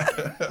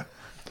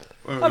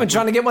 I've been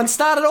trying to get one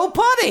started all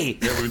potty.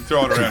 Yeah, we've been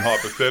throwing around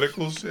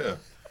hypotheticals. Yeah.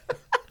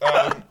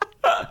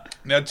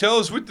 Now tell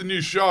us, with the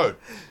new show,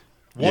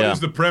 what is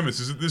the premise?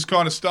 Is it this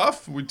kind of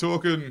stuff? We're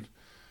talking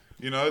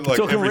You know, like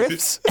talking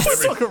riffs.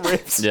 Talking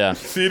riffs. Yeah.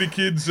 Theatre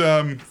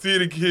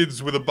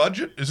kids with a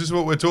budget. Is this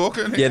what we're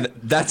talking? Yeah,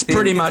 that's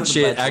pretty much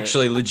it.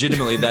 Actually,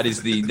 legitimately, that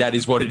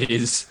is what it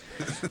is.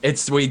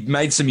 We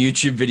made some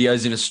YouTube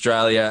videos in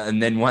Australia,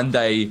 and then one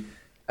day,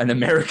 an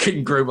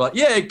American group were like,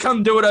 "Yeah,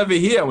 come do it over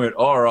here." I went,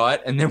 "All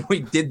right," and then we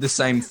did the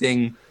same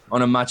thing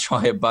on a much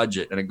higher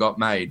budget, and it got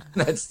made.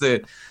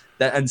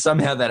 And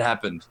somehow that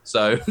happened.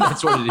 So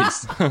that's what it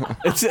is.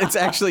 It's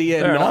actually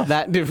not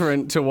that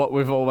different to what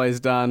we've always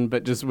done,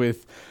 but just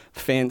with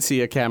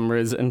fancier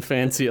cameras and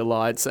fancier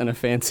lights and a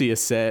fancier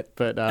set.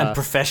 But and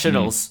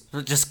professionals,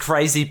 just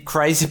crazy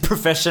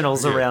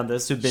professionals around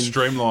us who've been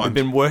streamlined, who've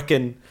been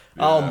working.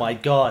 Yeah. Oh my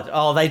god!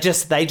 Oh, they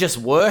just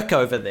work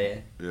over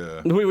there.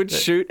 Yeah, we would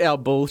shoot our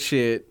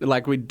bullshit,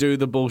 like we'd do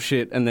the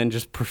bullshit and then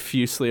just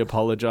profusely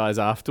apologise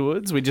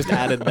afterwards. We just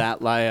added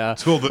that layer.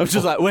 I was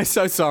just like, we're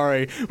so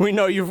sorry. We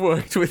know you've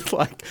worked with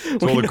the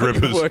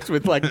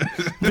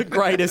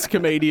greatest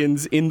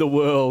comedians in the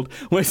world.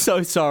 We're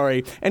so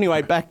sorry.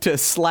 Anyway, back to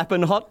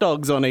slapping hot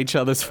dogs on each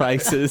other's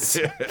faces.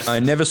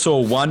 I never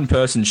saw one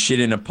person shit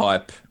in a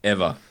pipe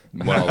ever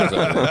while I was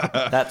over there.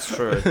 That's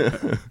true.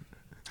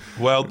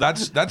 Well,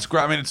 that's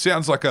great. I mean, it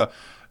sounds like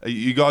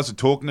you guys are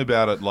talking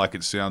about it like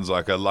it sounds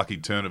like a lucky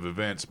turn of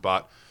events,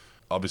 but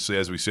obviously,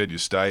 as we said,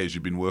 you've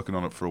been working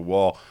on it for a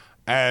while.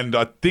 And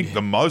I think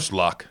the most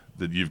luck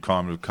that you've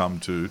kind of come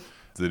to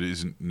that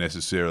isn't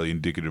necessarily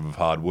indicative of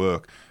hard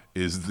work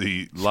is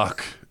the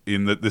luck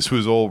in that this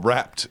was all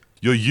wrapped.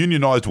 Your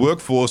unionised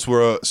workforce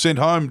were sent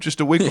home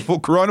just a week before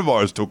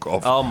coronavirus took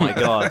off. Oh, my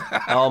God.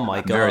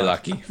 Very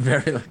lucky.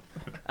 Very lucky.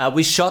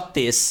 We shot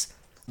this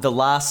the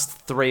last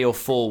 3 or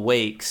 4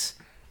 weeks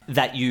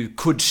that you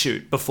could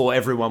shoot before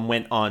everyone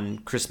went on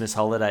Christmas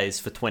holidays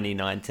for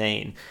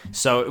 2019.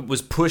 So it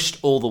was pushed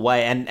all the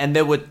way. And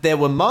there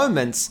were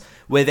moments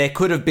where there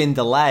could have been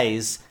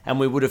delays and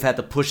we would have had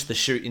to push the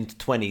shoot into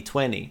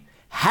 2020.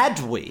 Had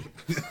we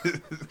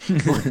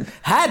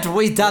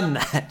done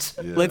that?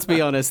 Yeah. Let's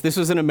be honest, this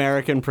was an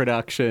American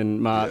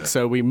production, Mark,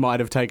 so we might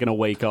have taken a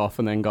week off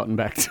and then gotten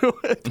back to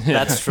it.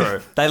 That's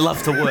true. They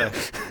love to work.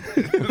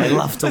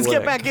 Let's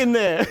get back in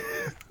there.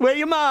 Wear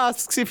your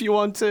masks if you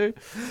want to.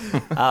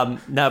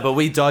 No, but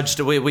we dodged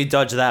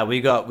that. We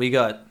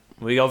got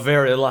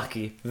very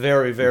lucky.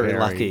 Very, very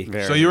lucky.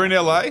 So you're in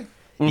LA?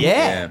 Mm-hmm.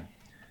 Yeah.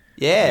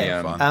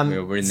 We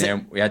were in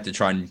there. We had to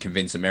try and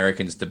convince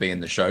Americans to be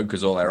in the show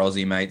because all our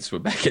Aussie mates were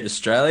back in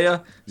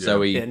Australia. Yeah.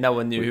 So no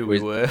one knew who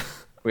we were.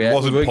 It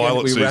wasn't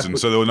pilot season,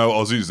 so there were no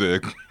Aussies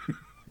there.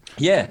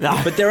 Yeah,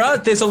 but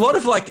there's a lot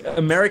of like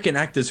American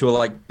actors who are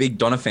like big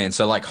Donna fans.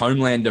 So like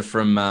Homelander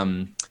from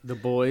The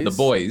Boys. The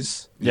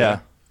Boys. Yeah.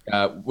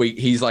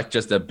 He's like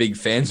just a big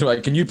fan. So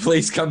like, can you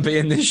please come be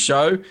in this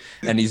show?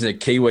 And he's a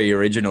Kiwi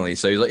originally,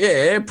 so he's like,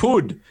 yeah,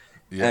 Pud,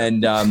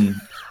 and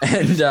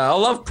I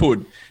love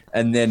Pud.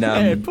 And then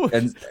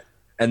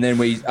and then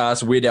we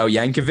asked Weird Al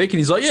Yankovic, and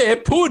he's like, yeah,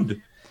 Pud.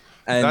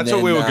 And that's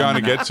what we were going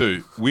to get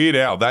to. Weird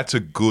Al, that's a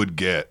good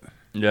get.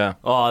 Yeah.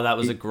 Oh, that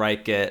was a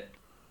great get.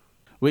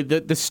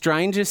 With the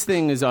strangest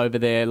thing is over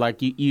there, like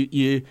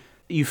you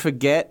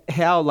forget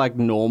how like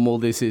normal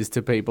this is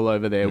to people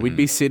over there. We'd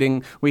be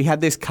sitting, we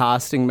had this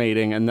casting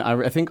meeting, and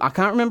I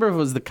can't remember if it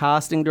was the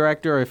casting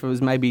director or if it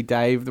was maybe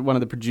Dave, one of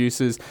the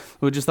producers,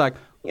 who were just like,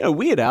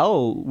 Weird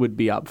Al would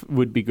be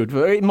good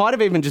for it. It might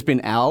have even just been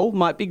Al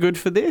might be good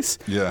for this.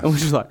 Yeah. And we're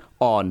just like,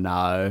 oh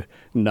no,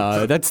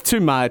 that's too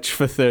much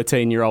for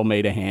 13-year-old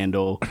me to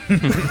handle.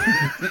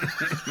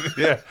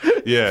 Yeah,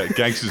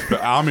 Gangsters,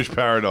 Amish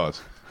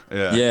Paradise.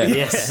 Yeah.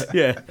 Yes.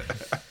 Yeah.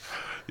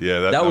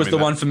 Yeah, that was the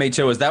one for me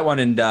too. Was that one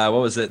and what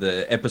was it?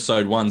 The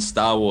Episode 1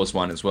 Star Wars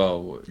one as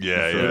well.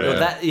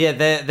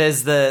 Yeah.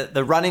 There's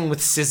the Running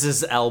with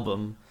Scissors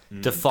album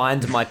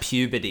defined my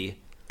puberty.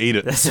 Eat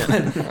it.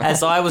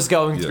 As I was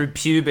going through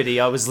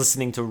puberty, I was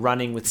listening to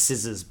Running with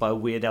Scissors by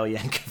Weird Al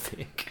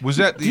Yankovic. Was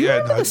that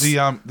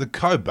the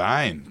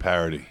Cobain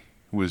parody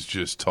was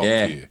just top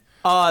tier.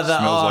 Oh,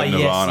 Smells like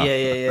Nirvana.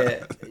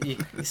 Yes, yeah.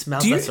 It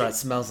smells. That's right. It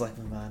smells like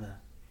Nirvana.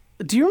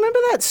 Do you remember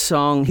that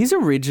song? His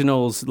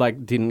originals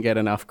didn't get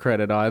enough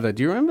credit either.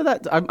 Do you remember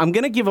that? I'm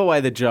going to give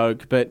away the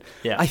joke, but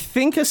I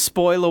think a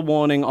spoiler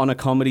warning on a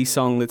comedy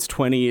song that's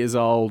 20 years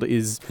old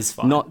is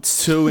not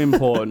too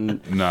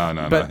important.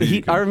 No. But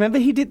I remember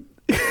he did.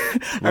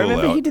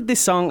 He did this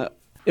song.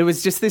 It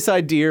was just this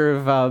idea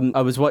of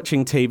I was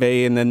watching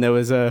TV and then there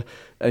was a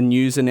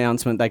news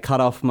announcement. They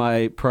cut off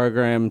my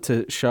program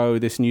to show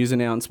this news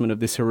announcement of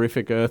this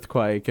horrific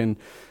earthquake, and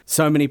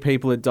so many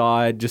people had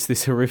died, just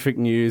this horrific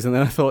news. And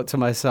then I thought to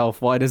myself,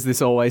 why does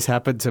this always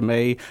happen to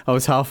me? I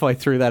was halfway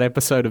through that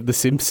episode of The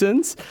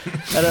Simpsons,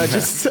 and I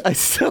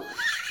still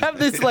have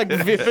this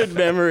vivid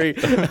memory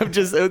of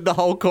just the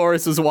whole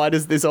chorus was, why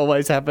does this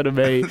always happen to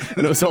me?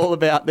 And it was all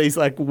about these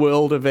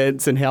world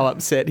events and how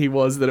upset he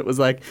was that it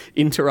was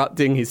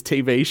interrupting his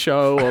TV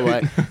show,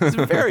 or it's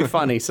a very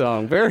funny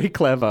song, very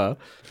clever.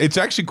 It's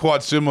actually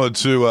quite similar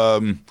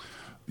to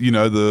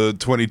the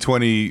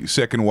 2020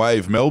 second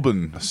wave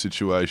Melbourne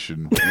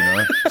situation, But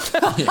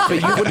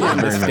you wouldn't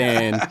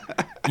understand.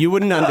 You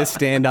wouldn't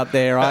understand up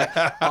there.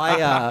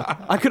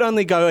 I could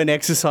only go and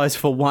exercise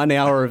for 1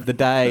 hour of the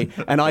day,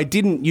 and I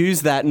didn't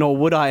use that, nor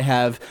would I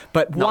have.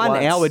 But Not 1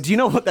 once. hour, do you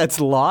know what that's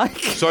like?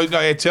 So,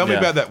 tell me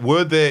about that.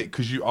 Were there,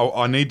 because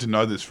I need to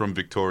know this from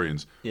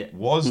Victorians. Yeah.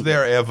 Was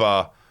there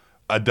ever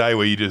a day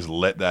where you just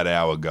let that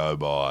hour go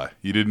by?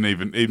 You didn't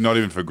even not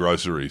even for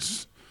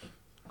groceries.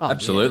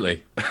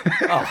 Absolutely.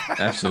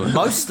 Absolutely.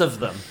 Most of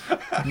them.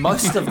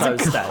 Most of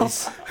those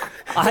days.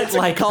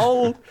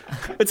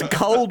 It's a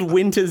cold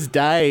winter's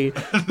day.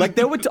 Like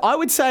I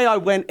would say I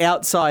went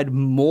outside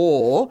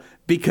more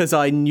because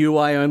I knew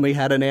I only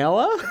had an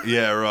hour.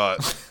 Yeah, right.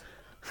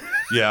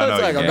 Yeah, I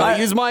know. I'm going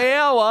to use my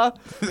hour.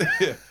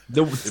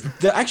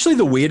 Actually,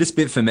 the weirdest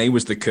bit for me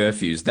was the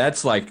curfews.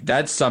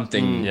 That's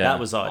something. That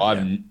was odd.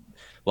 I've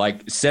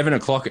like 7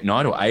 o'clock at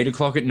night or 8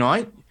 o'clock at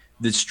night.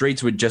 The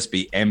streets would just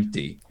be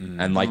empty,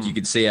 and like you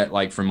could see it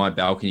like from my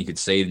balcony. You could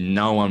see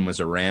no one was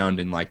around,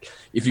 and like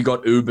if you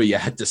got Uber, you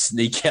had to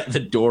sneak out the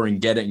door and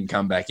get it and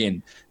come back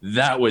in.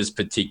 That was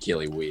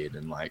particularly weird,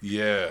 and like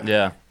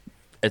Yeah.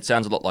 It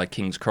sounds a lot like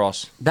King's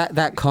Cross.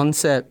 That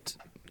concept.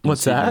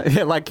 What's that?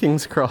 Yeah, like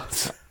King's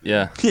Cross.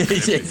 Yeah. yeah,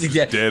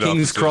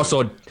 King's Cross,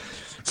 or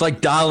it's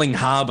like Darling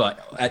Harbour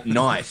at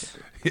night.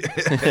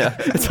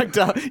 It's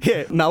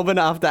like Melbourne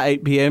after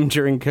 8 p.m.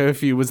 during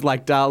curfew was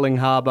like Darling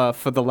Harbour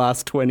for the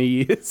last 20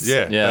 years.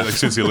 Yeah. Like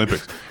since the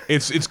Olympics.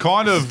 It's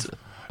kind of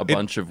a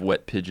bunch of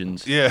wet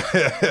pigeons. Yeah.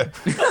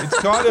 It's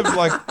kind of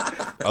like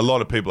a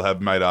lot of people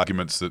have made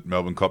arguments that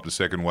Melbourne copped a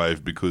second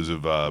wave because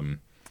of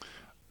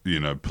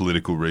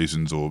political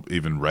reasons or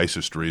even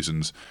racist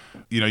reasons.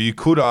 You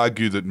could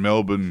argue that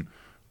Melbourne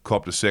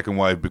copped a second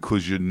wave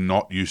because you're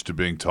not used to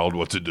being told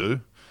what to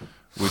do.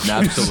 Which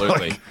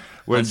Absolutely.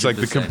 Where it's like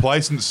the 100%.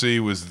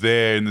 complacency was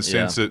there in the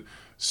sense that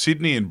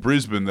Sydney and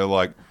Brisbane, they're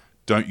like,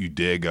 don't you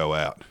dare go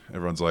out.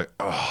 Everyone's like,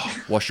 oh.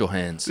 Wash your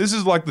hands. This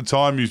is like the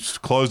time you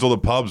closed all the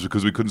pubs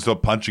because we couldn't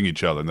stop punching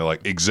each other. And they're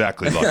like,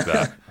 exactly like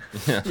that.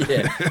 Yeah,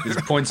 there's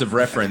points of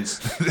reference.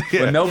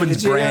 Where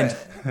Melbourne's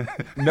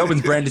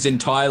brand is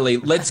entirely,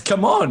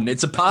 come on,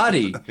 it's a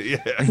party. You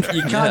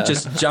can't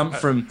just jump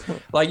from,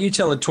 like, you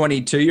tell a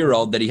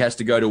 22-year-old that he has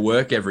to go to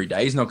work every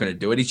day. He's not going to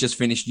do it. He's just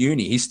finished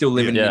uni. He's still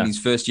living in his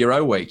first year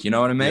O week. You know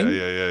what I mean?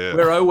 Yeah.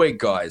 We're O week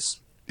guys.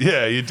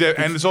 Yeah,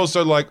 and it's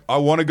also like I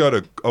want to go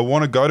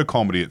to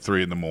comedy at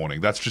 3 a.m.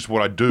 That's just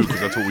what I do because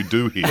that's what we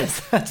do here.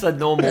 That's a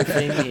normal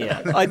thing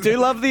here. I do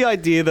love the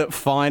idea that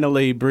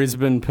finally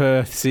Brisbane,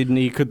 Perth,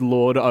 Sydney could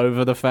lord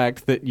over the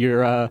fact that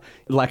you're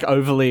like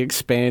overly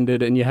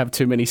expanded and you have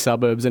too many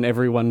suburbs and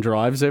everyone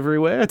drives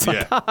everywhere. It's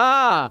like,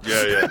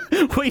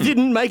 we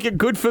didn't make it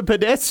good for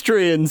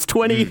pedestrians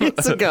 20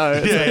 years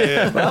ago.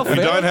 Well, we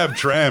don't have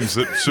trams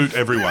that suit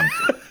everyone.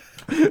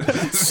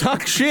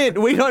 Suck shit.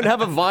 We don't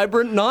have a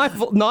vibrant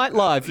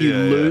nightlife, you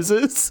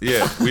losers.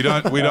 Yeah, we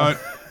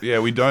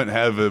don't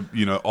have a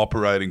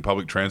operating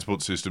public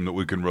transport system that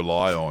we can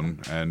rely on,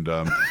 and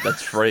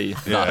that's free.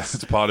 Yeah, Nice.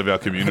 it's part of our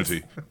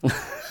community.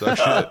 So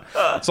shit.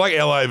 It's like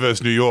LA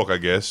versus New York, I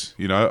guess.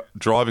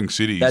 Driving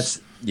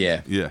cities.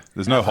 Yeah.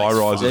 There's no high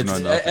rises, no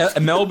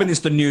nothing. Melbourne is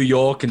the New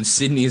York and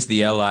Sydney is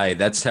the LA.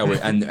 That's how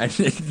and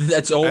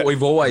that's all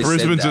we've always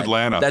Brisbane's said.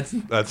 Atlanta. That's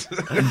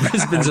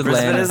Brisbane's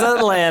Brisbane Atlanta. is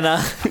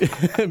Atlanta.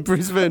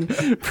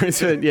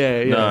 Brisbane,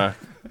 yeah. No,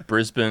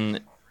 Brisbane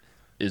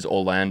is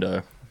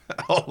Orlando.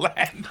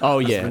 Orlando. Oh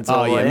yeah,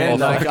 man.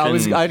 Like,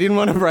 I didn't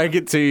want to break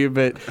it to you,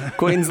 but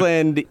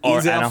Queensland is our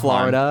Anaheim.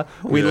 Florida.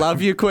 We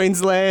love you,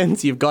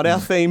 Queensland. You've got our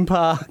theme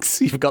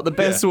parks. You've got the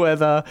best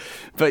weather,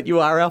 but you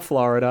are our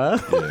Florida.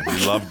 Yeah,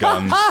 we love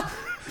guns.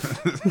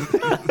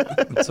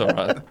 It's all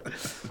right.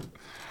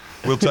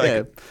 We'll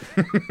take it.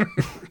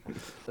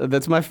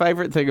 That's my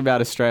favourite thing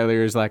about Australia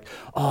is like,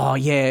 oh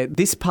yeah,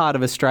 this part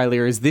of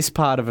Australia is this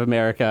part of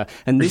America,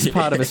 and this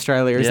part of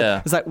Australia is.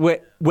 Yeah. It's like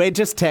we're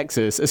just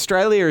Texas.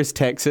 Australia is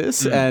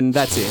Texas, and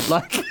that's it.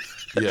 Like,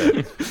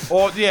 when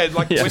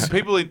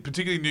people,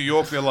 particularly in New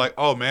York, they're like,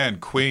 oh man,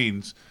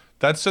 Queens.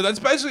 That's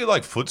basically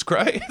like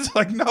Footscray. It's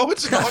like, no,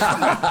 it's not.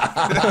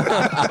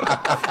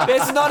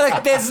 There's not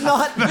a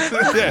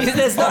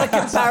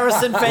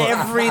comparison for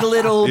every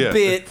little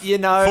bit,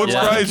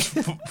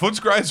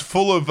 Footscray's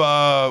full of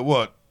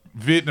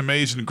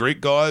Vietnamese and Greek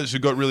guys who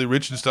got really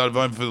rich and started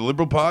voting for the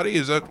Liberal Party.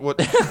 That's what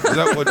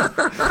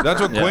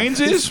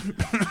Queens is?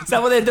 Is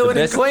that what they're doing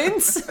in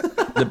Queens?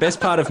 The best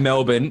part of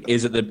Melbourne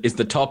is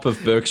the top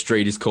of Burke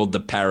Street is called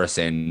the Paris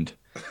End.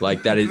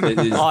 Like that is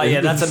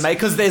that's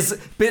amazing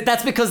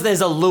that's because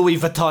there's a Louis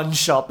Vuitton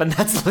shop, and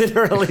that's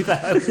literally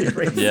the only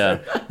reason. Yeah,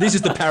 this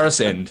is the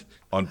Paris End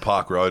on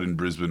Park Road in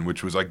Brisbane,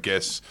 which was, I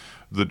guess,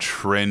 the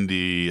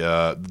trendy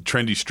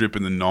strip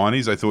in the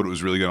 90s. They thought it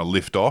was really going to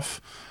lift off,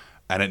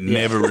 and it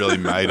never really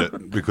made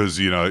it because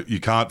you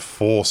can't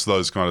force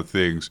those kind of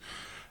things.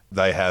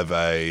 They have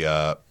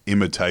a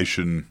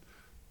imitation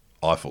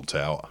Eiffel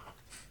Tower.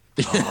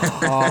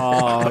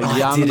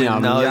 I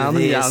didn't know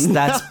this.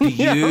 That's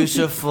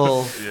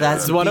beautiful.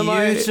 That's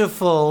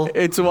beautiful.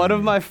 It's one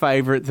of my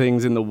favorite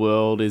things in the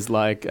world is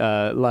like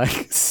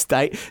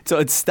state. So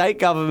it's state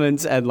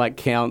governments and like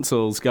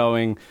councils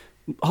going,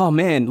 Oh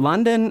man,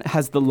 London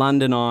has the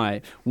London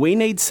Eye. We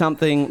need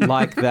something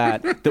like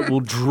that will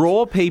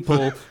draw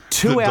people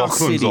to The our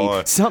Docklands city.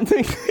 Eye.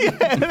 Something,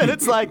 and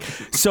it's like,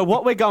 so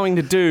what we're going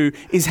to do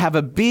is have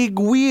a big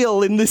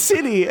wheel in the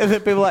city, and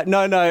then people are like,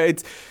 no,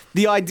 it's.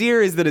 The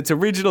idea is that it's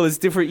original, it's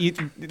different.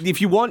 If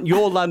you want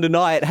your London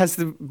Eye, it has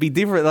to be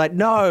different. Like,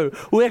 no,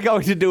 we're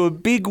going to do a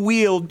big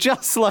wheel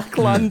just like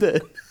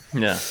London.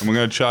 Yeah. And we're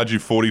going to charge you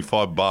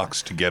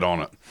 $45 to get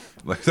on it.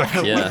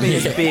 Yeah.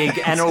 It's big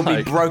and it'll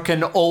be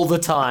broken all the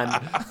time.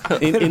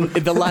 In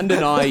the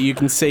London Eye, you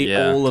can see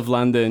all of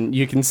London.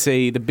 You can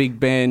see the Big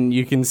Ben.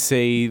 You can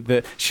see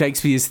the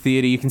Shakespeare's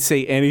Theatre. You can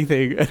see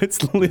anything. And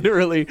it's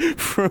literally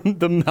from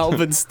the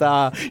Melbourne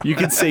Star. You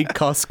can see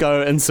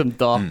Costco and some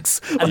docks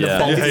on the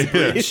Baltic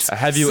Bridge.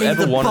 Have you See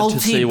ever the wanted to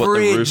Baltic see what the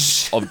Bridge.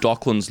 roof of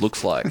Docklands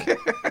looks like?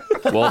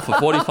 Well, for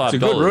 $45, It's a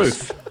good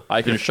roof.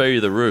 I can show you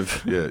the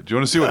roof. Yeah. Do you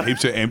want to see what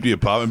heaps of empty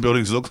apartment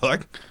buildings look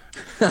like?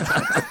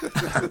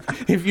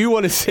 If you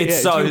want to see It's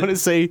it, so- if you want to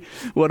see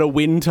what a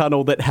wind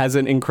tunnel that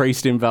hasn't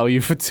increased in value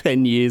for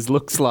 10 years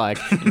looks like,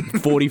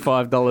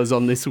 $45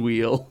 on this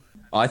wheel.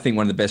 I think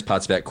one of the best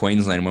parts about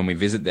Queensland when we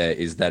visit there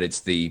is that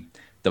it's the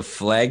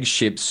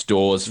flagship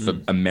stores for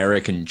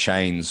American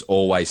chains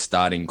always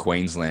start in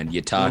Queensland.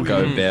 Your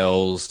Taco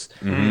Bells,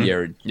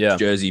 your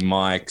Jersey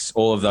Mike's,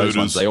 all of those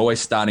ones. They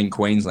always start in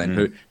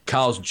Queensland.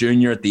 Carl's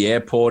Jr. at the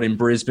airport in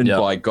Brisbane,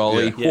 by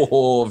golly. Yeah.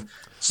 Oh,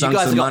 sunk You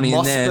guys some got money in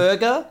Moss there.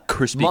 Burger,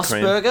 Krispy Moss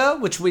Kreme. Burger,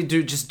 which we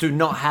do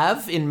not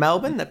have in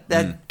Melbourne.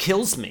 That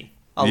kills me.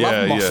 I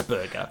love Moss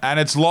Burger. And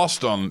it's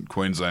lost on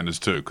Queenslanders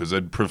too, because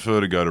they'd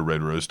prefer to go to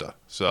Red Rooster.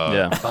 So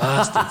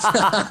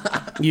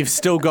Yeah. You've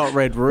still got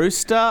Red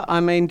Rooster? I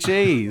mean,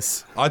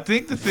 geez. I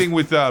think the thing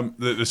with the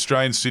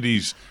Australian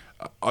cities,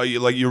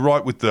 you're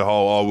right with the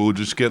whole, we'll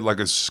just get like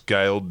a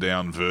scaled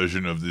down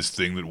version of this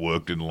thing that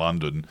worked in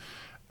London.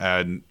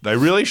 And they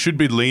really should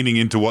be leaning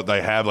into what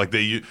they have. Like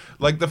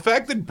the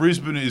fact that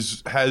Brisbane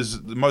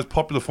has the most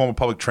popular form of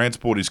public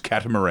transport is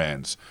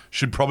catamarans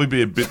should probably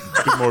be a bit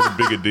more of a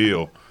bigger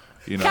deal.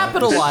 You know?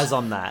 Capitalize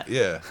on that.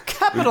 Yeah.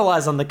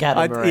 Capitalize on the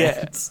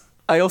catamarans.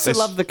 I also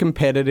love the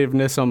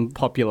competitiveness on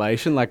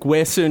population. Like,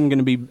 we're soon going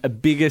to be a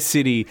bigger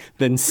city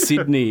than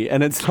Sydney.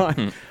 And it's like,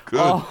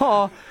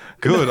 Good.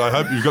 Good. I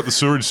hope you've got the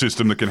sewerage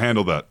system that can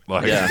handle that.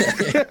 Like,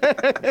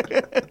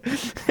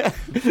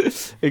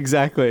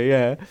 exactly,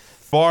 yeah.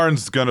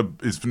 Byron's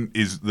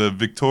is the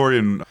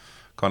Victorian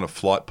kind of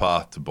flight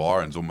path to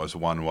Byron's almost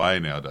one way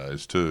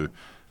nowadays too.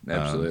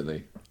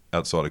 Absolutely.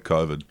 Outside of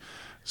COVID.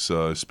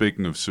 So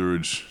speaking of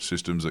sewerage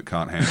systems that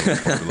can't handle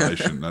the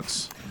population,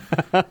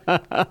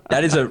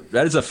 That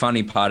is a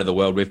funny part of the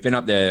world. We've been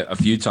up there a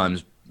few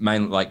times,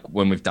 mainly like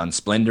when we've done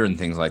Splendor and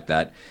things like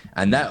that.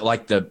 And that,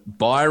 like, the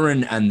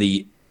Byron and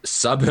the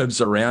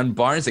suburbs around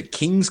Byron, is it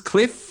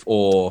Kingscliff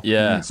or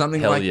something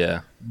hell like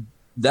yeah.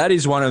 that?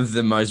 Is one of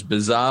the most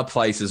bizarre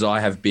places I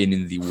have been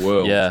in the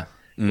world. Yeah.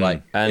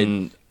 Like,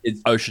 And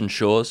it's Ocean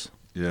Shores.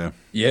 yeah.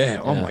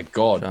 oh my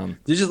God.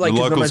 This is like The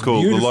locals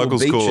call it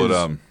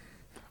beaches.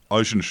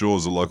 Ocean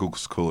Shores. The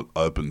locals call it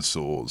open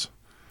sores.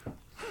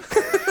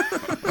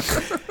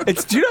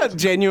 It's, do you know,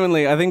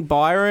 genuinely, I think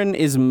Byron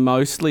is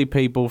mostly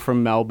people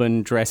from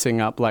Melbourne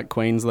dressing up like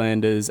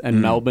Queenslanders,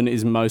 and Melbourne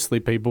is mostly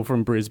people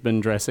from Brisbane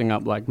dressing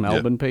up like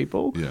Melbourne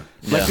people. Yeah.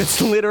 Like,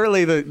 it's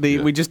literally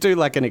we just do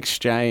like an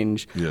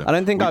exchange. Yeah. I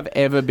don't think I've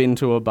ever been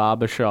to a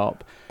barber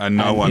shop. And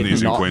no one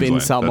is in not been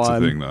Queensland. That's the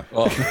thing,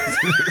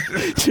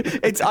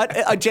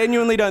 though. I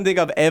genuinely don't think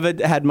I've ever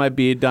had my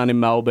beard done in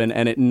Melbourne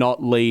and it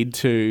not lead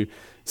to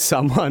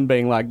someone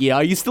being like, yeah,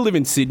 I used to live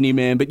in Sydney,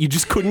 man, but you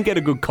just couldn't get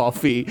a good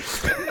coffee.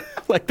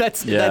 Like,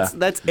 that's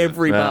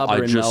every barber I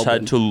in just Melbourne.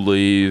 had to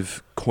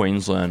leave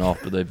Queensland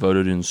after they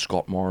voted in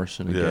Scott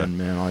Morrison again,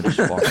 man. I just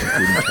fucking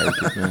couldn't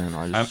take it,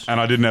 man. And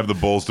I didn't have the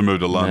balls to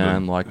move to London.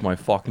 Man, like my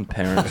fucking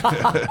parents.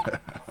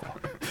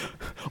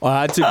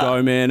 I had to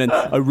go, man. And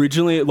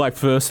originally, like,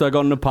 first I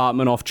got an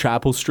apartment off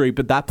Chapel Street,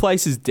 but that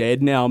place is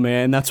dead now,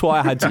 man. That's why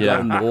I had to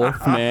go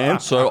north, man.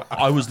 So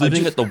I was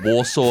living at the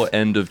Warsaw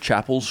end of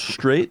Chapel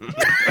Street.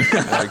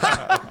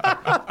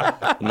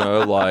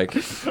 Like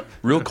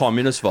real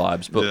communist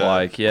vibes.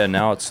 But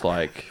now it's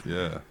like...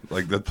 Yeah,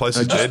 like that place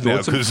is dead thought now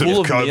it's because of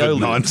full of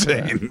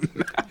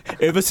COVID-19.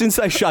 Ever since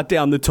they shut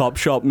down the Top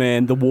Shop,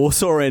 man, the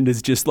Warsaw end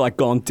has just, like,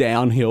 gone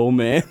downhill,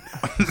 man.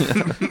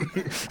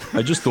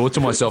 I just thought to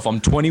myself,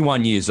 I'm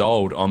 21 years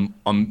old. I'm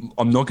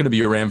not going to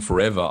be around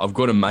forever. I've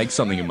got to make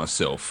something of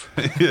myself.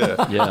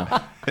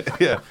 Yeah.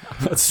 Yeah.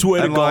 I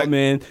swear And, to God, like-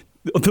 man.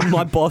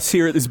 My boss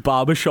here at this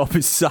barbershop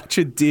is such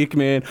a dick,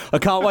 man. I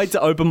can't wait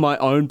to open my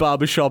own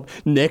barbershop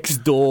next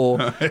door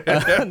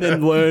and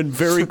then learn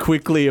very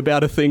quickly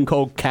about a thing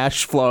called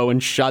cash flow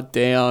and shut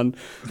down.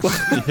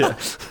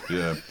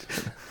 Yeah.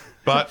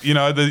 But you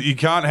know, you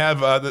can't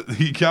have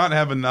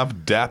enough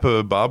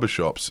dapper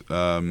barbershops.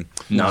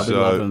 No.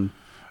 Love 'em.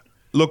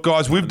 Look,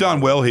 guys, we've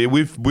done well here.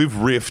 We've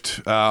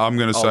riffed. I'm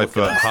going to say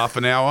for half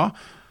an hour.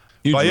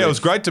 But yeah, it was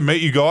great to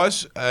meet you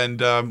guys.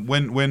 And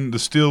when the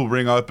steel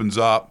ring opens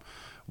up,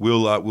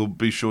 we'll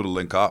be sure to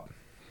link up.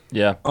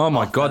 Yeah. Oh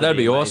my God, that'd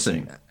be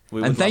amazing. awesome.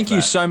 And thank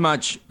you so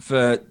much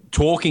for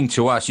talking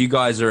to us. You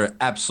guys are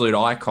absolute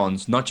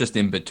icons, not just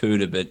in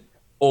Batuta, but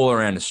all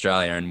around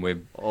Australia. And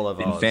we've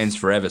been fans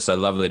forever. So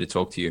lovely to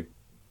talk to you.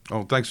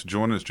 Oh, thanks for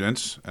joining us,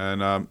 gents.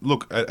 And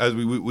look, as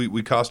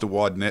we cast a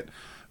wide net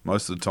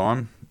most of the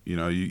time. You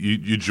know,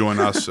 you join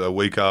us a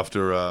week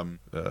after, I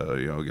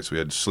guess we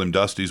had Slim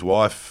Dusty's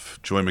wife,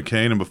 Joy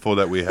McKean, and before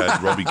that we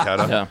had Robbie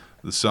Catter,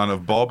 the son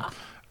of Bob.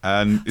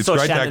 And it's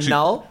great Shannon to actually...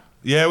 Null.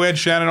 Yeah, we had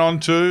Shannon on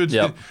too.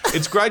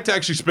 It's great to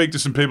actually speak to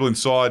some people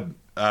inside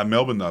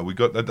Melbourne, though. We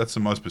got that's the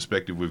most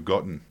perspective we've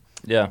gotten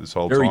this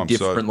whole Very time. Very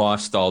different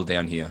lifestyle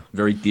down here.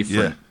 Very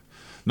different. Yeah.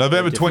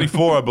 November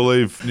 24, I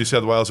believe, New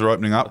South Wales are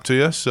opening up to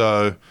you.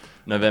 So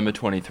November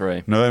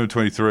 23. November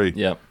 23.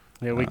 Yep.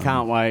 Yeah, we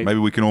can't wait. Maybe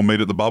we can all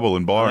meet at the Bubble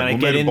in Byron. I'm going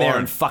to get in there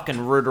and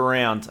fucking root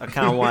around. I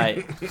can't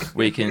wait.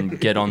 We can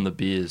get on the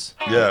beers.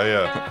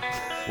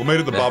 Yeah. We'll meet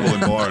at the Bubble in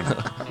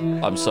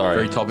Byron. I'm sorry.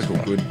 Very topical.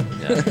 Good.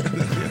 Yeah.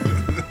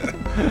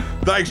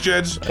 Thanks,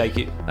 gents. Thank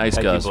you. Thanks,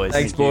 guys. You, boys.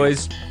 Thanks, Thank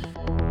you.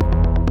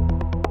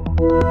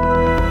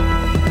 boys.